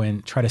go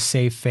and try to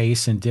save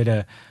face and did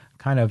a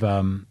kind of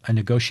a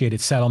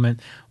negotiated settlement.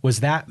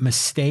 Was that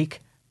mistake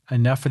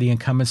enough for the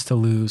incumbents to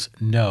lose?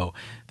 No.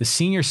 The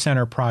Senior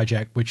Center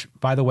project, which,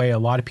 by the way, a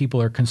lot of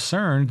people are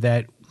concerned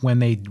that when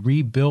they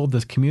rebuild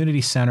the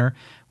community center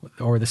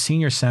or the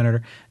senior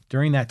center,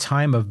 during that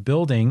time of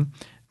building,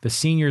 the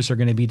seniors are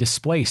going to be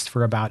displaced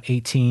for about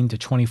 18 to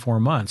 24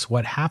 months.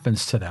 What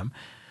happens to them?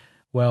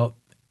 Well,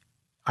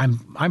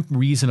 I'm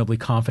reasonably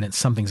confident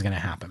something's going to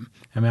happen.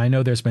 I mean, I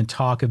know there's been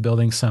talk of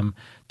building some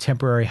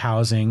temporary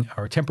housing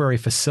or temporary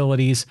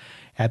facilities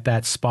at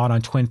that spot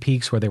on Twin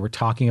Peaks where they were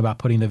talking about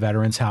putting the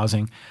veterans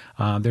housing.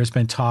 There's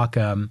been talk,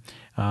 that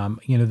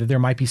there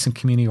might be some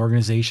community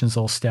organizations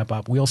that'll step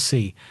up. We'll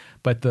see.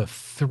 But the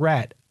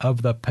threat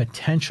of the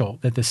potential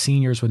that the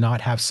seniors would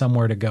not have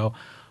somewhere to go,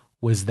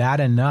 was that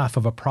enough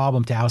of a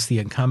problem to oust the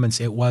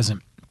incumbents? It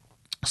wasn't.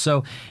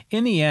 So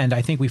in the end,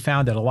 I think we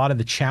found that a lot of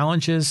the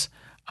challenges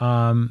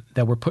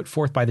that were put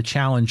forth by the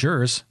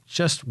challengers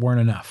just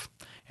weren't enough.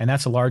 And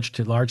that's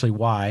largely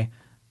why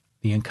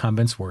the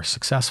incumbents were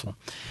successful.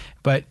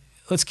 But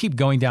let's keep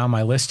going down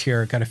my list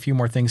here. I've got a few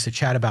more things to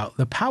chat about.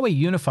 The Poway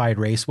Unified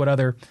race, what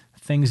other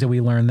things did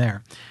we learn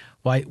there?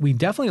 Well, we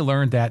definitely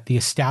learned that the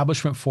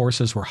establishment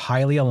forces were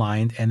highly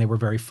aligned and they were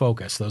very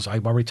focused.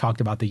 I've already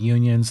talked about the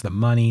unions, the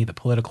money, the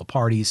political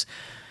parties.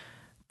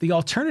 The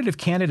alternative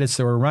candidates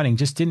that were running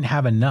just didn't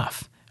have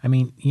enough. I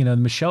mean,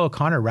 Michelle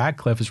O'Connor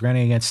Radcliffe is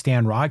running against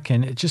Stan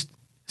Rodkin.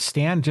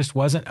 Stan just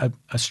wasn't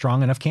a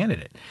strong enough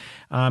candidate.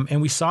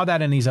 And we saw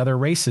that in these other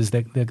races,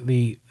 that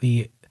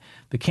the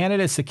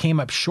candidates that came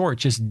up short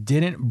just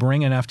didn't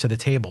bring enough to the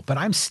table. But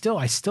I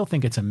still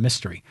think it's a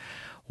mystery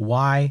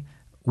why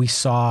we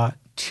saw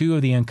two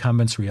of the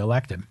incumbents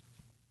reelected.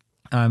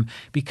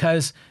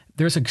 Because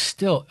there's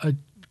still a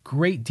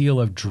great deal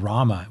of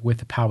drama with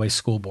the Poway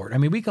School Board. I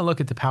mean, we can look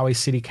at the Poway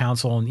City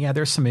Council, and yeah,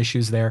 there's some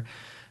issues there,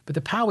 but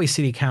the Poway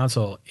City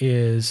Council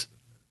is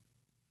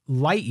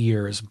light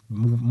years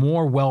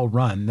more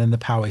well-run than the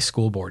Poway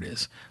School Board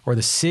is, or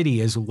the city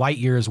is light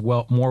years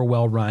more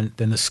well-run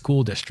than the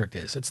school district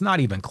is. It's not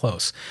even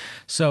close.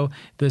 So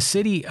the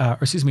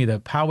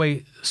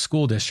Poway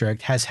School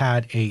District has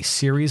had a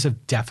series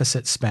of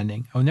deficit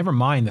spending. Oh, never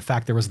mind the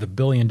fact there was the $1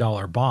 billion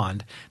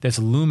bond that's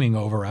looming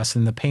over us,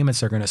 and the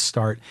payments are going to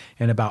start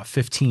in about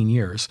 15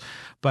 years.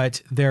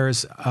 But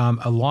there's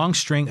a long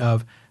string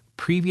of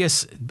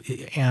previous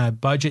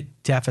budget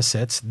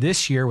deficits.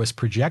 This year was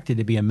projected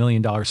to be $1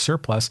 million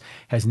surplus,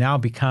 has now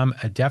become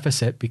a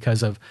deficit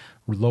because of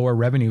lower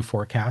revenue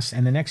forecasts.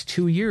 And the next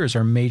 2 years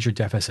are major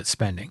deficit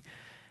spending.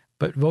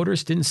 But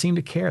voters didn't seem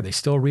to care. They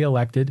still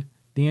reelected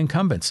the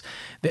incumbents.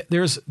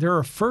 There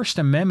are First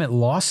Amendment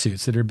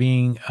lawsuits that are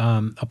being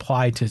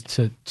applied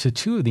to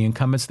two of the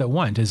incumbents that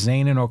won, to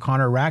Zane and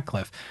O'Connor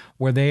Radcliffe,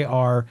 where they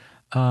are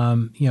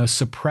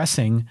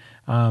suppressing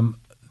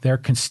their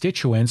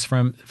constituents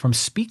from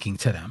speaking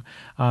to them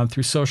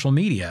through social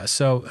media.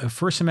 So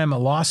First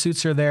Amendment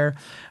lawsuits are there.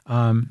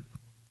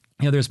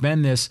 There's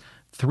been this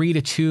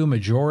 3-2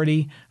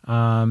 majority,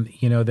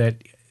 that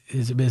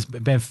has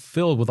been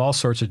filled with all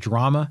sorts of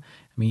drama.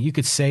 I mean, you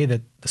could say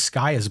that the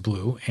sky is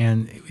blue,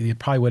 and it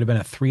probably would have been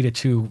a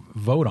 3-2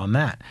 vote on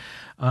that.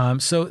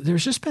 So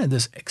there's just been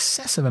this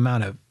excessive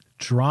amount of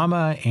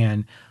drama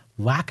and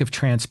lack of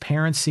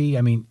transparency.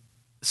 I mean,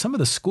 some of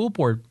the school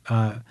board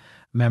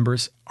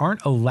members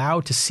aren't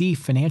allowed to see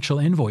financial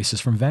invoices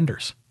from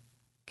vendors.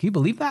 Can you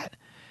believe that?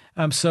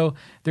 So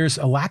there's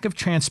a lack of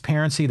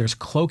transparency. There's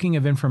cloaking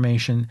of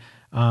information.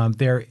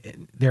 There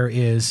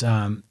is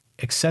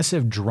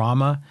excessive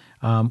drama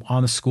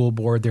on the school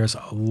board. There's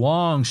a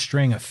long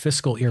string of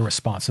fiscal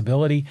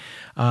irresponsibility,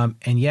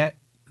 and yet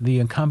the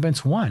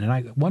incumbents won. And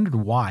I wondered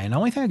why. And the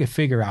only thing I could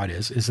figure out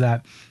is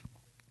that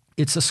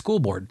it's a school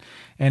board,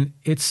 and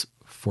it's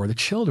for the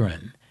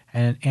children,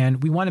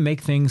 and we want to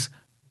make things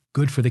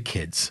good for the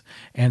kids.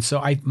 And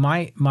so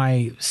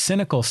my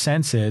cynical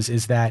sense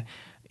is that,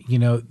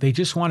 they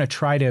just want to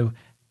try to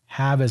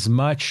have as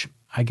much,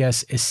 I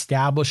guess,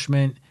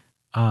 establishment,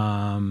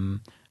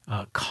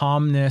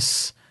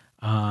 calmness,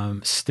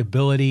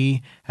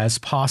 stability as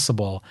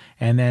possible.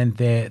 And then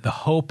the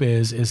hope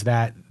is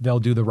that they'll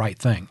do the right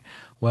thing.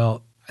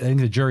 Well, I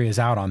think the jury is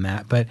out on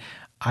that, but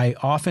I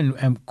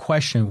often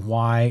question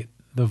why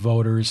the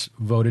voters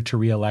voted to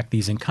reelect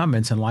these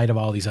incumbents in light of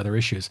all these other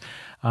issues.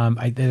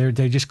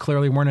 They just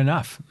clearly weren't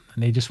enough.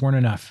 They just weren't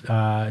enough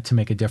to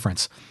make a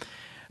difference.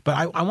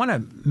 But I want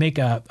to make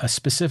a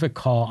specific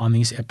call on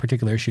these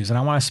particular issues, and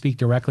I want to speak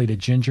directly to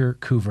Ginger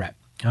Couvret.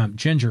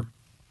 Ginger,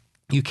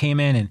 you came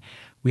in and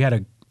we had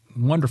a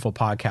wonderful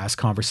podcast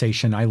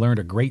conversation. I learned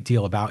a great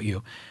deal about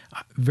you.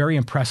 Very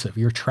impressive.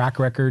 Your track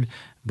record,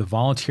 the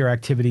volunteer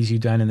activities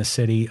you've done in the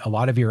city, a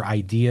lot of your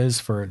ideas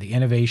for the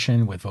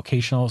innovation with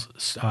vocational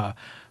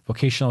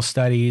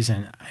studies.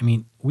 And I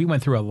mean, we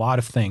went through a lot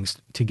of things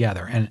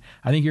together, and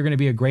I think you're going to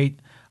be a great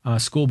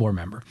school board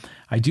member.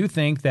 I do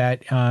think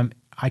that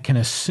I can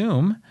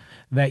assume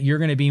that you're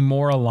going to be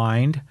more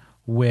aligned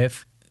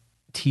with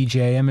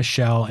TJ and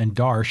Michelle and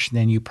Darsh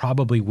than you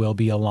probably will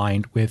be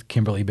aligned with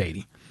Kimberly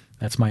Beatty.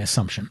 That's my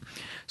assumption.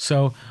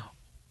 So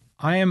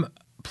I am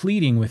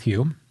pleading with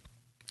you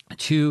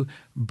to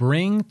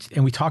bring,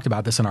 and we talked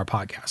about this in our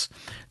podcast,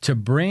 to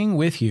bring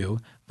with you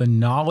the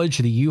knowledge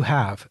that you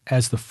have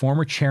as the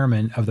former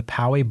chairman of the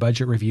Poway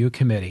Budget Review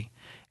Committee,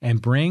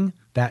 and bring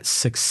that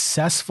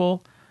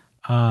successful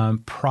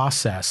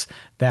process,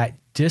 that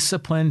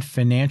disciplined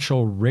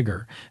financial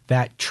rigor,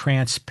 that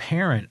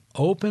transparent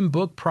open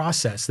book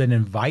process that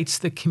invites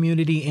the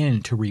community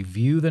in to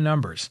review the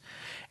numbers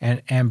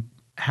and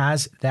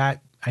has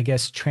that, I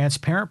guess,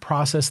 transparent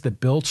process that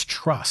builds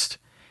trust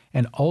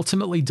and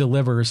ultimately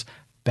delivers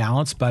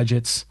balanced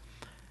budgets,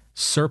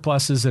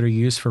 surpluses that are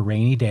used for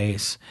rainy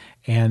days,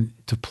 and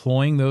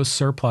deploying those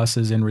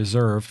surpluses in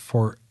reserve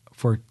for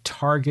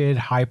targeted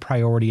high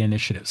priority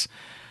initiatives.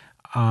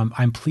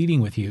 I'm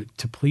pleading with you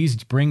to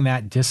please bring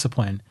that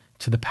discipline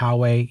to the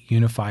Poway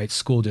Unified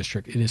School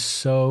District. It is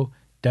so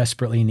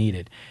desperately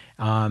needed.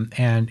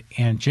 And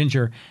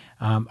Ginger,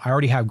 I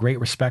already have great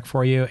respect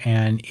for you.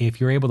 And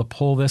if you're able to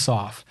pull this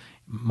off,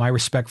 my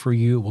respect for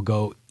you will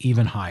go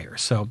even higher.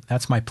 So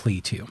that's my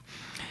plea to you.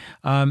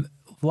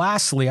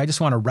 Lastly, I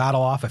just want to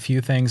rattle off a few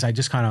things. I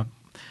just kind of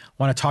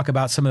want to talk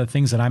about some of the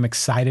things that I'm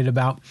excited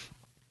about.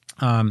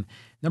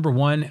 Number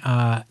one,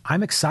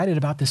 I'm excited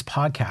about this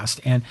podcast,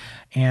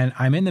 and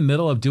I'm in the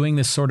middle of doing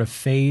this sort of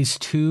phase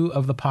 2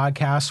 of the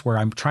podcast where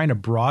I'm trying to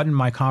broaden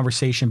my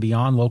conversation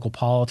beyond local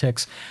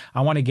politics.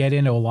 I want to get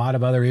into a lot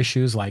of other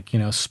issues like,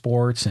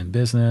 sports and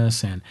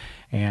business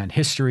and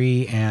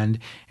history. And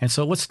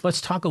so let's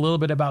talk a little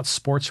bit about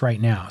sports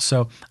right now.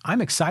 So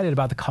I'm excited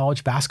about the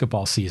college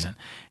basketball season.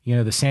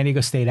 The San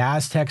Diego State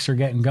Aztecs are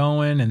getting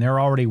going, and they're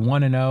already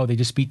 1-0. They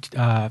just beat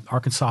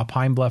Arkansas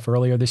Pine Bluff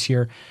earlier this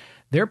year.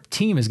 Their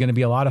team is going to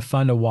be a lot of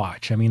fun to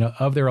watch. I mean,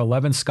 of their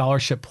 11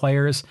 scholarship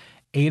players,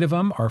 8 of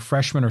them are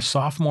freshmen or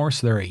sophomores,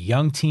 so they're a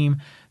young team.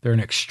 They're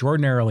an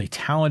extraordinarily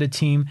talented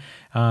team.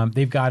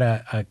 They've got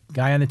a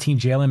guy on the team,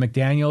 Jalen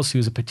McDaniels,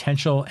 who's a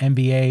potential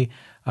NBA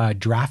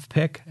draft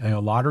pick,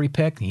 lottery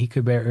pick. He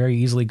could very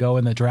easily go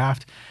in the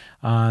draft.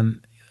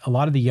 A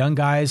lot of the young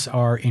guys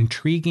are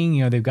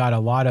intriguing. They've got a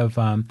lot of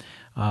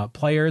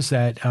players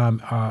that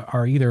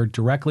are either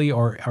directly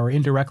or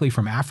indirectly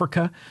from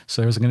Africa.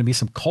 So there's going to be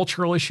some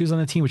cultural issues on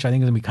the team, which I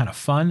think is going to be kind of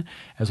fun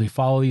as we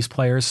follow these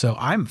players. So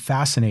I'm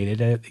fascinated.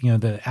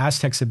 The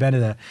Aztecs have been to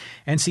the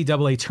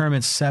NCAA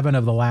tournament 7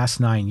 of the last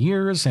 9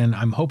 years, and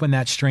I'm hoping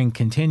that string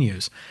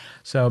continues.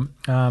 So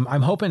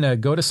I'm hoping to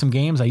go to some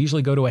games. I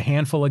usually go to a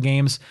handful of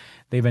games.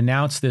 They've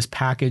announced this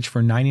package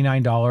for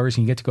 $99, and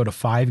you get to go to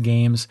 5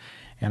 games.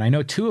 And I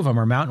know 2 of them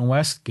are Mountain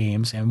West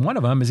games, and one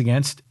of them is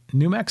against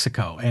New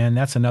Mexico, and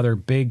that's another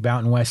big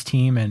Mountain West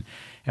team. And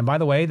by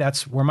the way,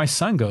 that's where my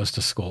son goes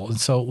to school.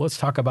 And so let's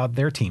talk about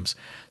their teams.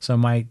 So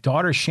my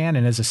daughter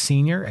Shannon is a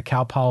senior at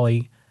Cal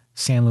Poly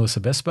San Luis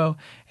Obispo,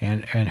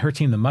 and her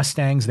team, the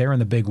Mustangs, they're in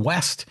the Big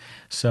West.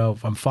 So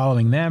I'm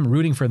following them,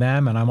 rooting for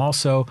them, and I'm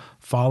also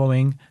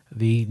following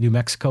the New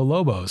Mexico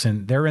Lobos,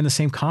 and they're in the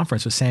same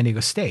conference with San Diego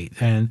State.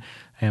 And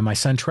my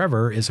son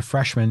Trevor is a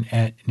freshman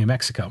at New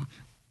Mexico.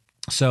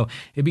 So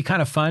it'd be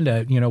kind of fun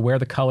to, wear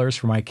the colors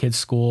for my kids'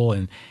 school.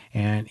 And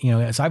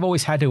as I've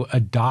always had to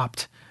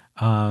adopt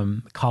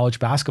college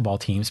basketball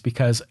teams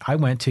because I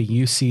went to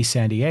UC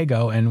San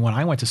Diego. And when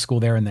I went to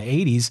school there in the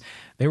 80s,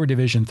 they were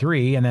Division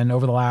III. And then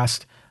over the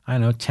last,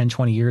 10,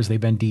 20 years,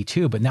 they've been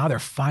D2. But now they're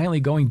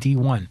finally going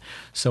D1.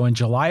 So in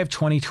July of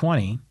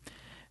 2020,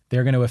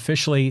 they're going to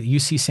officially,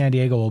 UC San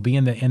Diego will be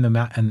in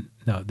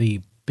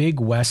the Big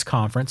West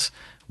Conference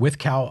with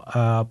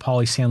Cal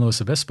Poly San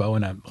Luis Obispo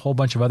and a whole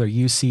bunch of other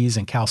UCs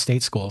and Cal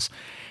State schools.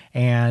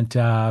 And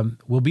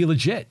we'll be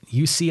legit.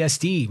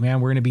 UCSD, man,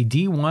 we're going to be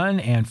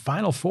D1 and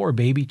Final Four,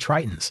 baby,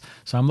 Tritons.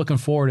 So I'm looking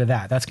forward to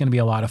that. That's going to be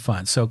a lot of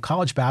fun. So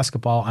college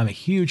basketball, I'm a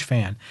huge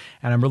fan,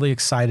 and I'm really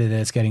excited that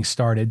it's getting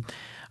started.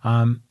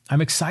 I'm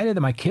excited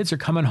that my kids are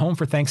coming home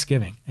for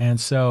Thanksgiving. And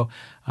so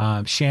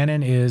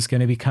Shannon is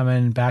going to be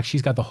coming back.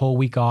 She's got the whole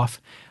week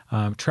off.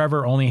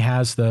 Trevor only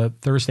has the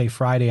Thursday,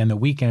 Friday, and the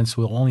weekend,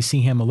 so we'll only see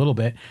him a little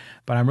bit.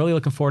 But I'm really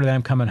looking forward to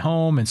them coming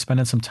home and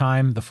spending some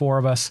time, the 4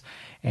 of us.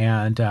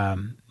 And,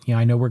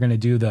 I know we're going to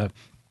do the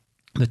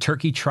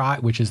turkey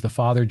trot, which is the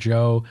Father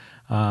Joe.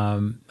 I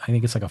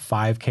think it's like a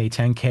 5K,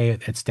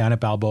 10K. It's down at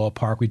Balboa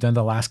Park. We've done it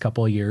the last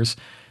couple of years.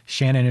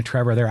 Shannon and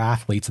Trevor, they're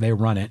athletes. They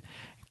run it.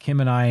 Kim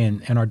and I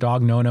and our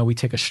dog Nona, we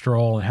take a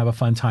stroll and have a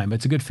fun time.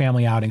 It's a good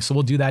family outing. So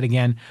we'll do that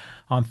again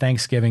on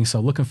Thanksgiving. So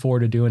looking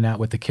forward to doing that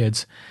with the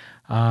kids.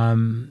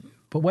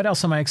 But what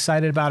else am I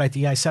excited about?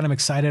 I said I'm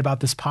excited about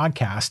this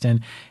podcast,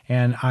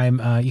 and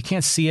I'm you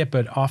can't see it,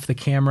 but off the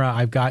camera,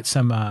 I've got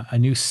some a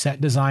new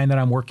set design that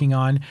I'm working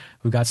on.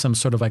 We've got some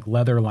sort of like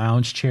leather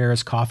lounge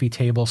chairs, coffee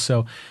table.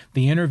 So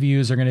the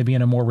interviews are going to be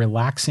in a more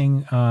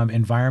relaxing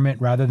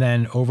environment rather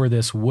than over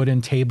this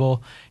wooden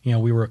table.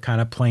 We were kind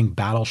of playing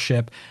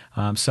Battleship.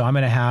 So I'm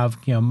going to have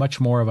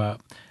much more of a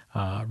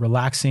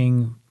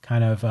relaxing,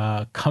 kind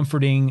of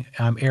comforting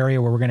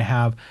area where we're going to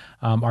have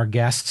our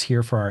guests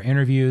here for our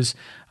interviews.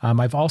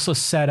 I've also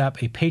set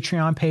up a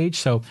Patreon page.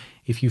 So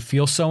if you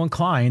feel so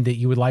inclined that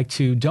you would like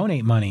to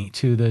donate money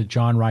to the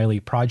John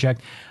Riley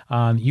Project,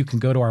 you can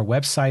go to our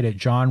website at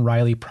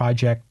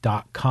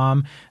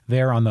johnrileyproject.com.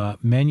 There on the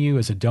menu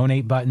is a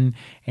donate button,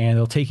 and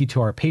it'll take you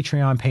to our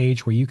Patreon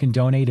page where you can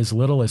donate as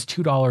little as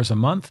 $2 a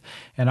month.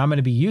 And I'm going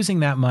to be using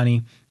that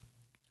money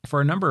for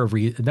a number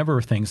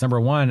of things. Number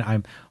one,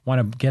 I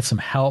want to get some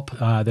help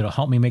that'll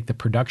help me make the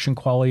production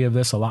quality of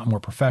this a lot more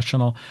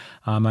professional.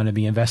 I'm going to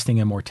be investing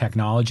in more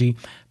technology,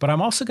 but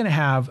I'm also going to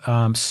have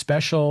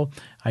special,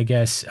 I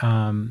guess,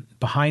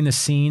 behind the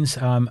scenes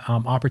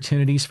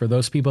opportunities for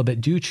those people that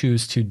do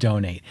choose to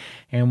donate.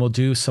 And we'll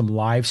do some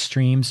live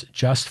streams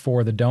just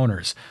for the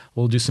donors.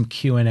 We'll do some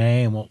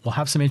Q&A, and we'll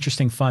have some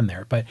interesting fun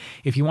there. But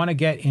if you want to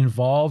get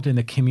involved in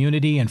the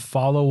community and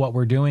follow what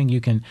we're doing, you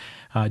can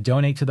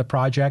donate to the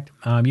project.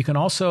 You can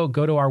also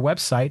go to our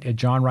website at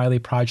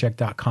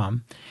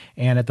johnrileyproject.com.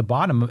 And at the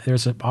bottom,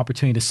 there's an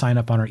opportunity to sign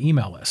up on our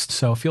email list.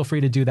 So feel free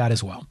to do that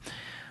as well.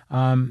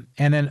 And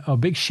then a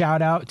big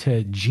shout out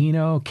to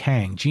Gino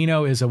Kang.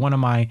 Gino is one of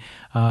my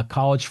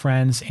college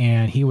friends,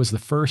 and he was the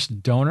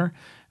first donor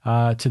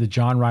to the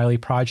John Riley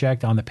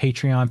Project on the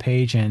Patreon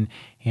page. And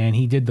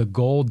he did the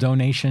gold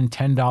donation,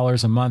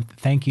 $10 a month.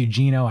 Thank you,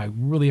 Gino. I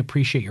really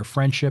appreciate your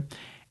friendship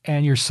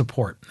and your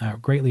support. I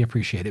greatly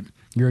appreciate it.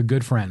 You're a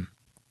good friend.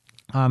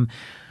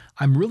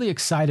 I'm really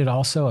excited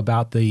also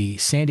about the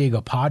San Diego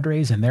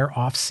Padres and their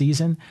off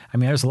season. I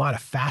mean, there's a lot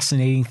of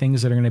fascinating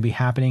things that are going to be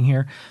happening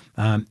here.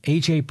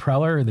 AJ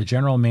Preller, the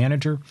general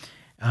manager,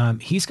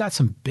 he's got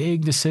some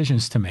big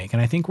decisions to make.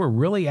 And I think we're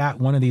really at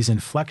one of these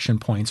inflection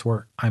points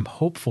where I'm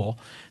hopeful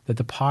that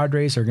the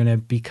Padres are going to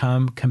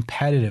become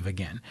competitive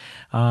again.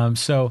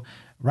 So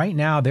right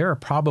now, there are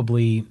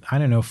probably,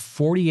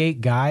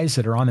 48 guys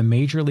that are on the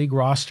major league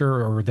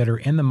roster or that are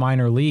in the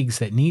minor leagues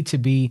that need to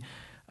be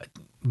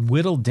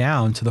whittled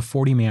down to the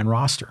 40-man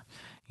roster.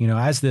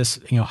 As this,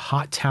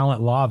 hot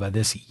talent lava,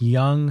 this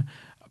young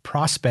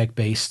prospect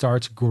base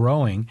starts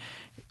growing,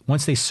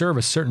 once they serve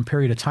a certain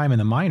period of time in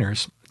the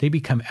minors, they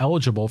become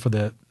eligible for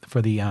the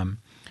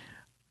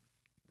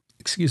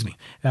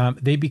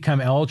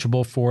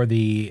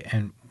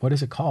and what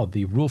is it called?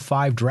 The Rule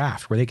 5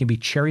 draft, where they can be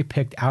cherry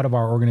picked out of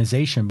our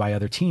organization by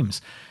other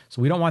teams.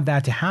 So we don't want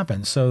that to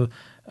happen. So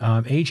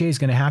AJ is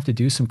going to have to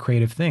do some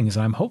creative things.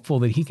 And I'm hopeful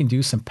that he can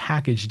do some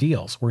package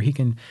deals where he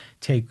can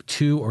take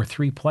 2 or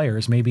 3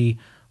 players, maybe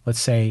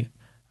let's say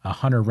a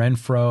Hunter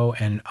Renfroe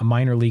and a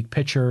minor league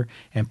pitcher,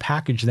 and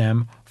package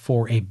them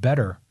for a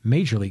better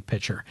major league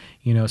pitcher.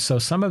 So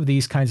some of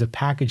these kinds of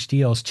package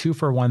deals, 2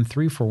 for 1,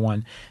 3 for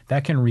 1,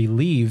 that can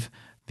relieve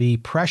the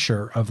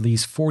pressure of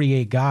these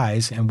 48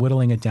 guys and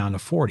whittling it down to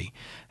 40.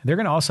 They're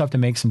going to also have to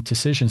make some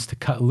decisions to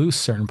cut loose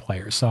certain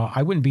players. So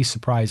I wouldn't be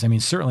surprised. I mean,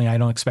 certainly I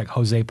don't expect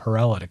Jose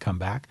Perella to come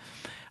back.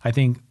 I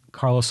think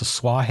Carlos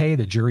Asuaje,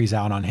 the jury's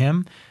out on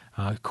him.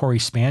 Corey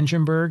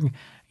Spangenberg,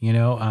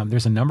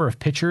 there's a number of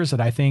pitchers that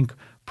I think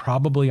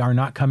probably are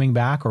not coming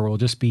back or will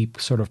just be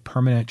sort of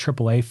permanent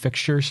AAA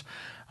fixtures.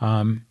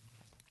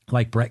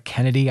 Like Brett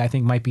Kennedy, I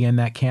think might be in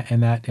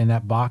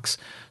that box.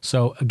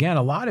 So again,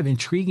 a lot of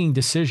intriguing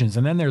decisions.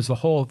 And then there's the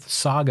whole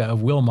saga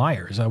of Will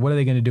Myers. What are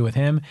they going to do with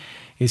him?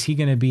 Is he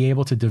going to be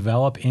able to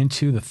develop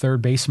into the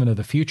third baseman of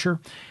the future?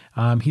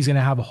 He's going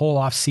to have a whole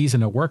off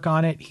season to work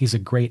on it. He's a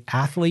great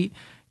athlete.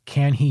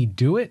 Can he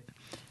do it?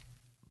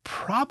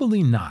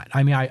 Probably not.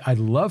 I mean, I'd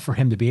love for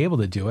him to be able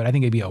to do it. I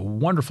think it'd be a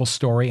wonderful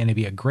story, and it'd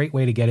be a great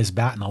way to get his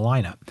bat in the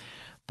lineup.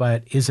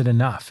 But is it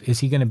enough? Is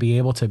he going to be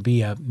able to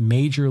be a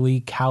major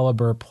league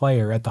caliber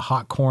player at the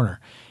hot corner?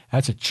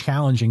 That's a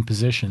challenging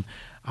position.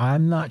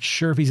 I'm not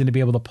sure if he's going to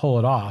be able to pull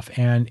it off.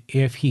 And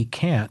if he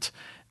can't,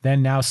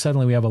 then now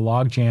suddenly we have a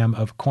logjam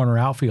of corner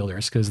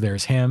outfielders because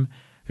there's him,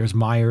 there's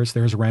Myers,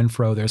 there's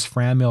Renfroe, there's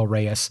Franmil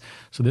Reyes.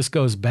 So this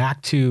goes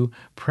back to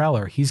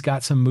Preller. He's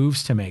got some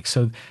moves to make.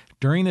 So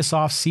during this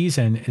off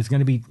season, it's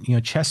going to be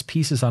chess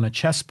pieces on a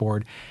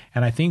chessboard,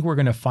 and I think we're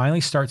going to finally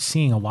start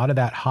seeing a lot of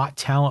that hot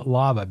talent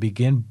lava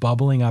begin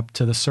bubbling up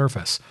to the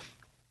surface.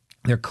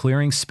 They're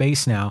clearing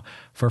space now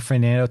for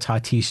Fernando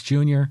Tatis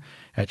Jr.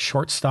 at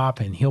shortstop,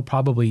 and he'll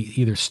probably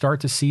either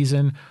start the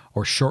season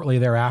or shortly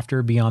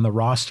thereafter be on the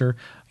roster.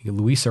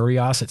 Luis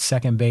Urias at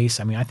second base.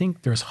 I mean, I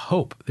think there's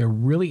hope. There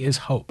really is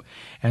hope.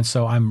 And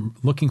so I'm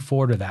looking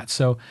forward to that.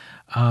 So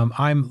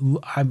I'm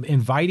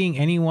inviting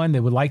anyone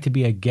that would like to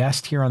be a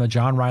guest here on the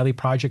John Riley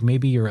Project.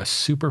 Maybe you're a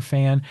super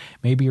fan.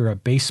 Maybe you're a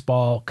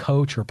baseball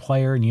coach or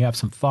player and you have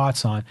some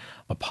thoughts on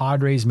the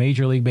Padres,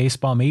 Major League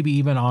Baseball, maybe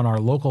even on our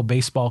local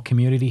baseball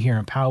community here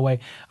in Poway.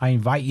 I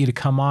invite you to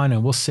come on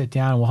and we'll sit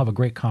down and we'll have a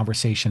great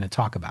conversation and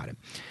talk about it.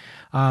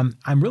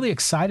 I'm really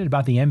excited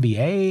about the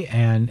NBA,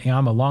 and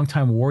I'm a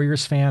longtime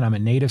Warriors fan. I'm a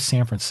native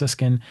San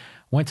Franciscan.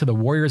 Went to the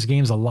Warriors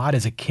games a lot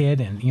as a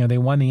kid, and they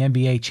won the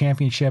NBA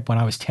championship when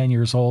I was 10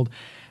 years old.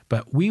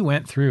 But we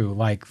went through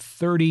like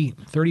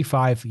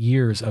 35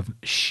 years of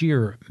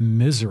sheer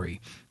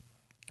misery.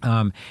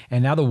 And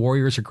now the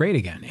Warriors are great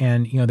again.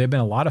 And, they've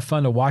been a lot of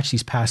fun to watch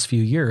these past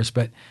few years.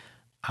 But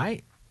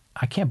I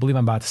can't believe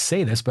I'm about to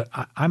say this, but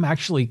I'm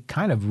actually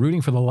kind of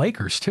rooting for the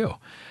Lakers too.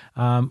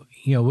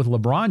 With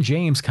LeBron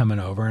James coming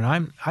over,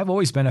 and I've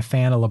always been a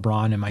fan of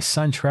LeBron, and my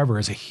son Trevor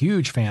is a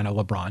huge fan of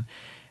LeBron.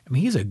 I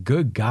mean, he's a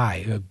good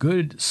guy, a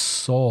good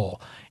soul,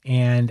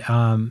 and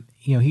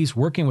he's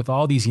working with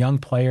all these young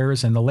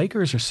players, and the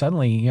Lakers are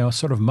suddenly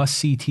sort of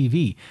must-see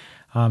TV.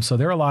 So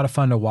they're a lot of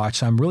fun to watch.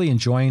 So I'm really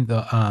enjoying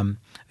the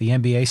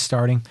NBA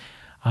starting.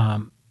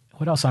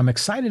 What else? I'm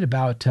excited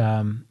about.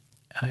 I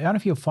don't know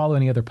if you follow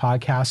any other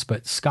podcasts,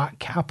 but Scott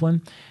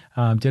Kaplan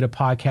did a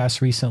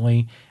podcast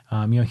recently.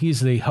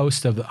 He's the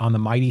host on the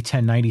Mighty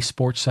 1090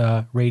 Sports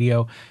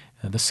Radio,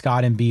 the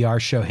Scott and BR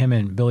show. Him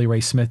and Billy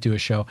Ray Smith do a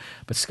show.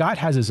 But Scott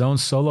has his own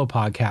solo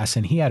podcast,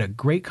 and he had a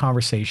great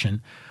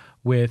conversation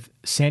with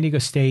San Diego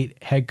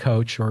State head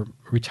coach or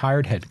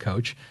retired head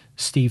coach,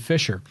 Steve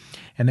Fisher.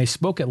 And they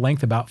spoke at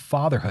length about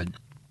fatherhood,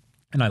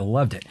 and I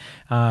loved it.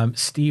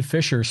 Steve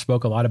Fisher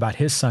spoke a lot about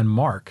his son,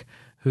 Mark,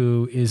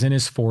 who is in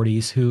his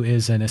 40s, who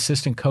is an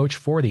assistant coach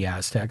for the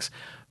Aztecs.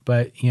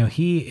 But,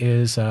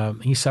 he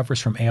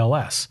suffers from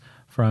ALS,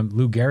 from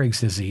Lou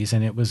Gehrig's disease,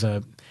 and it was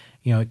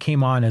it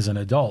came on as an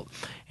adult.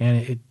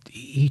 And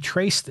he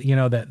traced,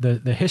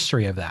 the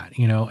history of that,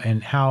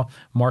 and how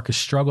Mark has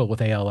struggled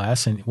with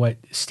ALS and what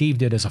Steve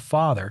did as a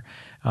father,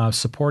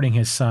 supporting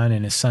his son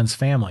and his son's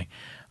family.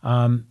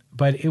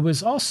 But it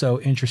was also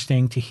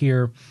interesting to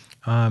hear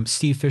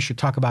Steve Fisher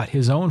talk about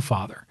his own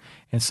father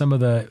and some of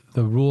the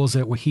rules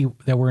that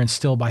were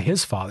instilled by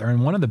his father.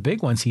 And one of the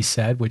big ones he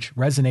said, which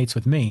resonates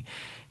with me,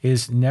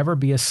 is never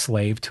be a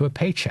slave to a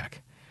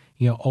paycheck.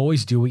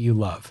 Always do what you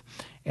love.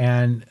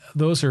 And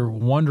those are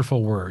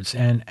wonderful words.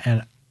 And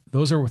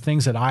those are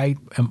things that I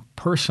am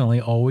personally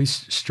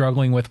always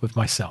struggling with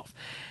myself.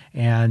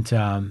 And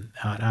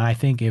I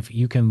think if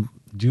you can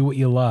do what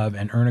you love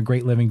and earn a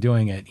great living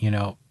doing it,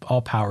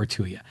 all power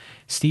to you.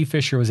 Steve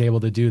Fisher was able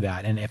to do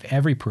that. And if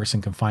every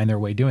person can find their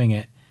way doing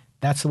it,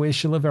 that's the way they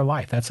should live their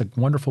life. That's a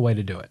wonderful way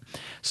to do it.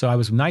 So it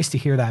was nice to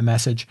hear that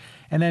message.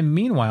 And then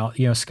meanwhile,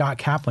 Scott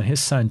Kaplan,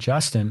 his son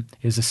Justin,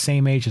 is the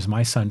same age as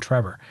my son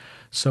Trevor.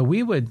 So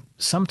we would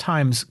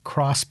sometimes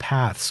cross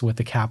paths with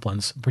the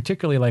Kaplans,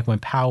 particularly like when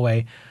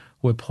Poway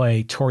would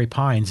play Torrey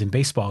Pines in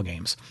baseball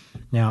games.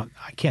 Now,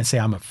 I can't say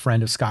I'm a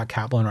friend of Scott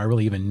Kaplan or I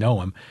really even know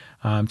him.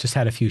 Just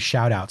had a few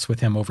shout outs with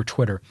him over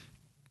Twitter.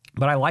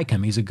 But I like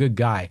him. He's a good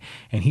guy.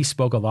 And he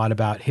spoke a lot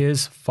about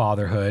his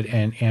fatherhood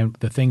and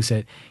the things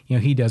that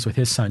he does with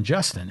his son,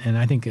 Justin. And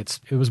I think it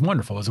was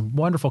wonderful. It was a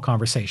wonderful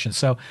conversation.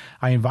 So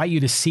I invite you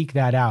to seek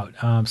that out,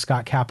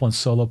 Scott Kaplan's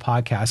solo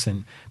podcast,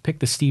 and pick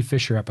the Steve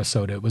Fisher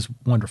episode. It was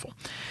wonderful.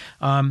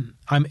 I'm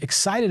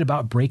excited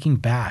about Breaking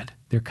Bad.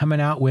 They're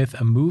coming out with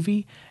a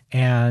movie,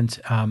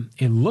 and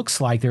it looks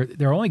like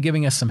they're only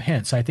giving us some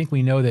hints. I think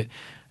we know that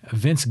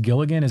Vince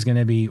Gilligan is going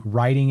to be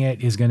writing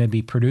it, is going to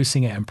be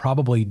producing it, and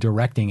probably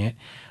directing it.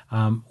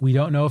 We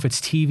don't know if it's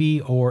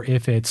TV or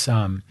if it's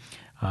going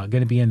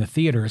to be in the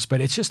theaters, but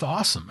it's just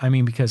awesome. I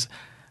mean, because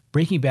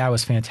Breaking Bad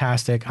was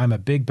fantastic. I'm a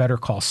big Better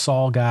Call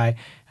Saul guy.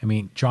 I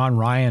mean, John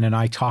Ryan and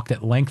I talked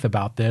at length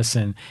about this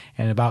and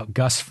about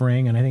Gus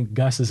Fring, and I think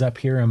Gus is up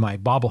here in my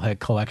bobblehead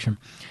collection.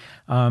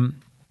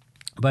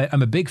 But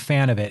I'm a big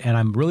fan of it, and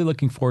I'm really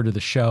looking forward to the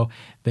show.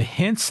 The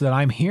hints that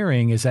I'm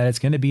hearing is that it's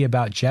going to be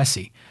about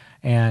Jesse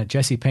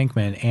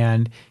Pinkman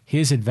and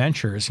his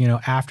adventures,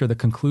 after the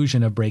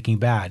conclusion of Breaking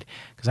Bad.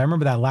 Because I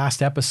remember that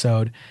last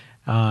episode,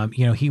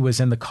 he was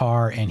in the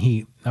car, and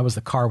that was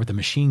the car with the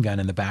machine gun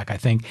in the back, I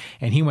think,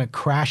 and he went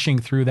crashing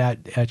through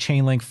that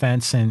chain link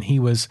fence, and he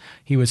was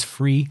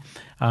free.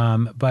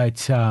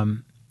 But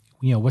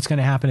what's going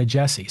to happen to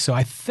Jesse? So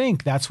I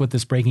think that's what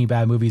this Breaking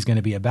Bad movie is going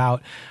to be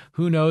about.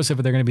 Who knows if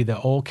they're going to be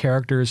the old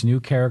characters, new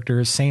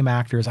characters, same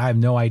actors? I have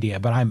no idea,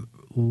 but I'm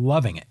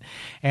loving it.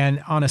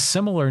 And on a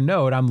similar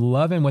note, I'm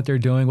loving what they're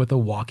doing with The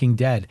Walking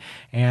Dead.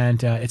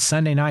 And it's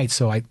Sunday night,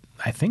 so I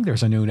think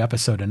there's a new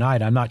episode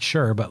tonight. I'm not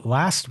sure, but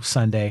last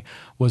Sunday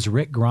was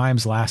Rick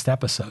Grimes' last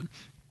episode.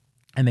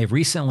 And they've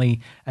recently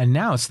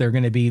announced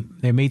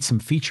they made some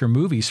feature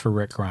movies for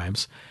Rick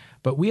Grimes.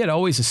 But we had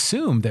always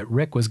assumed that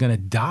Rick was going to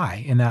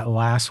die in that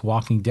last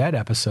Walking Dead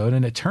episode.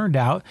 And it turned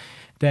out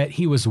that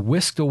he was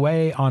whisked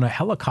away on a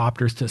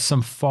helicopter to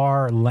some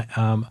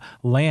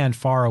land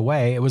far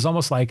away. It was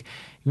almost like,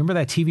 remember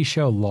that TV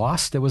show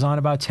Lost that was on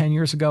about 10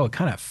 years ago? It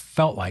kind of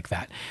felt like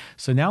that.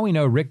 So now we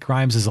know Rick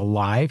Grimes is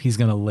alive. He's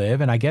going to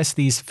live. And I guess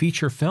these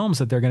feature films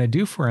that they're going to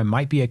do for him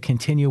might be a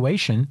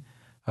continuation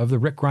of the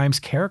Rick Grimes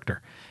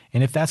character.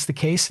 And if that's the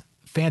case,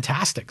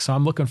 fantastic. So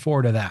I'm looking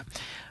forward to that.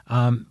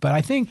 But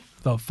I think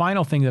the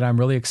final thing that I'm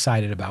really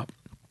excited about,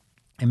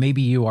 and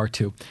maybe you are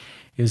too,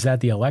 is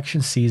that the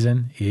election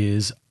season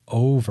is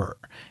over.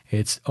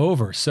 It's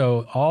over.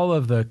 So all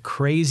of the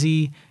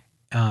crazy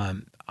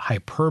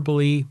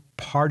hyperbole,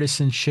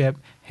 partisanship,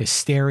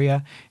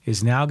 hysteria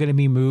is now going to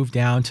be moved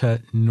down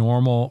to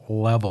normal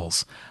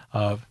levels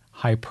of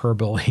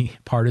hyperbole,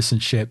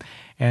 partisanship,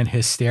 and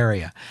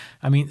hysteria.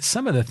 I mean,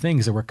 some of the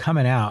things that were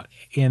coming out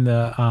in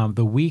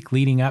the week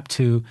leading up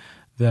to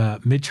the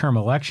midterm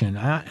election,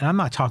 and I'm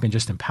not talking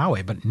just in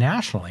Poway, but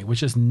nationally,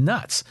 which is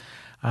nuts.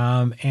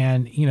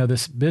 And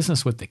this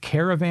business with the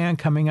caravan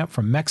coming up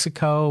from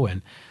Mexico,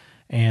 and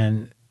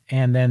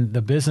then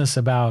the business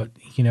about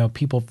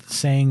people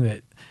saying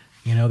that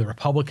the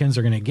Republicans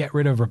are going to get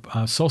rid of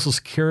Social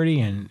Security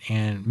and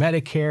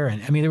Medicare,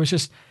 and I mean there was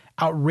just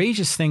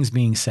outrageous things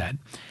being said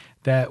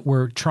that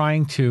were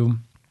trying to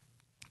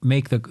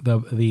make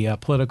the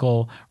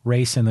political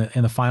race in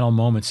the final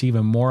moments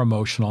even more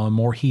emotional and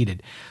more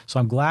heated. So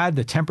I'm glad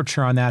the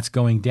temperature on that's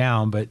going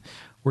down, but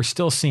we're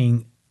still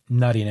seeing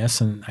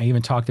nuttiness. And I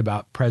even talked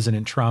about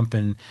President Trump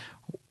and,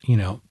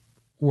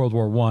 World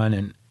War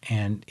I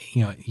and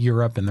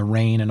Europe and the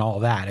rain and all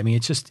that. I mean,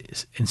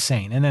 it's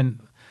insane. And then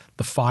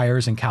the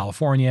fires in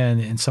California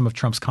and some of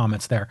Trump's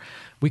comments there.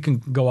 We can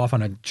go off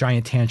on a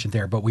giant tangent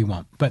there, but we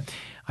won't. But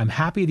I'm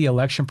happy the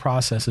election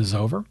process is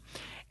over.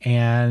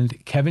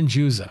 And Kevin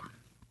Juza,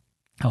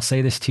 I'll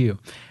say this to you.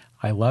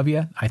 I love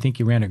you. I think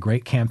you ran a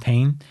great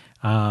campaign.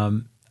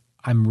 I'm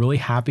really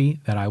happy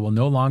that I will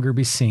no longer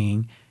be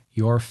seeing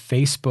your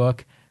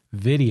Facebook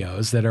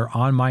videos that are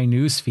on my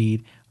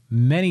newsfeed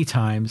many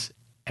times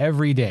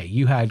every day.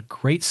 You had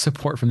great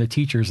support from the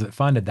teachers that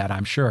funded that,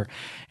 I'm sure.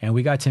 And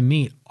we got to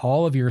meet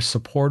all of your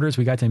supporters.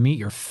 We got to meet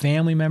your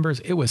family members.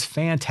 It was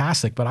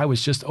fantastic, but I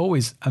was just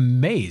always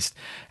amazed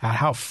at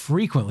how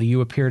frequently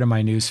you appeared in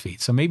my newsfeed.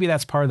 So maybe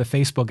that's part of the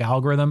Facebook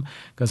algorithm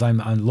because I'm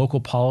a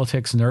local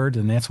politics nerd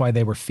and that's why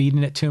they were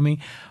feeding it to me.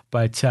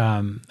 But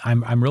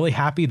I'm really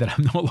happy that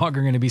I'm no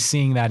longer going to be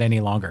seeing that any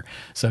longer.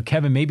 So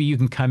Kevin, maybe you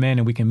can come in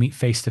and we can meet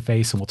face to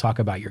face and we'll talk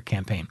about your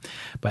campaign.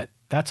 But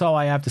that's all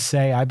I have to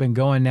say. I've been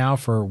going now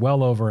for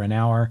well over an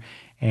hour,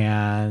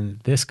 and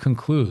this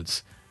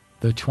concludes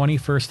the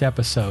 21st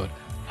episode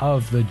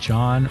of the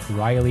John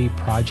Riley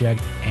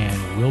Project,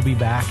 and we'll be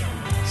back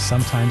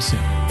sometime soon.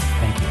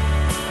 Thank you.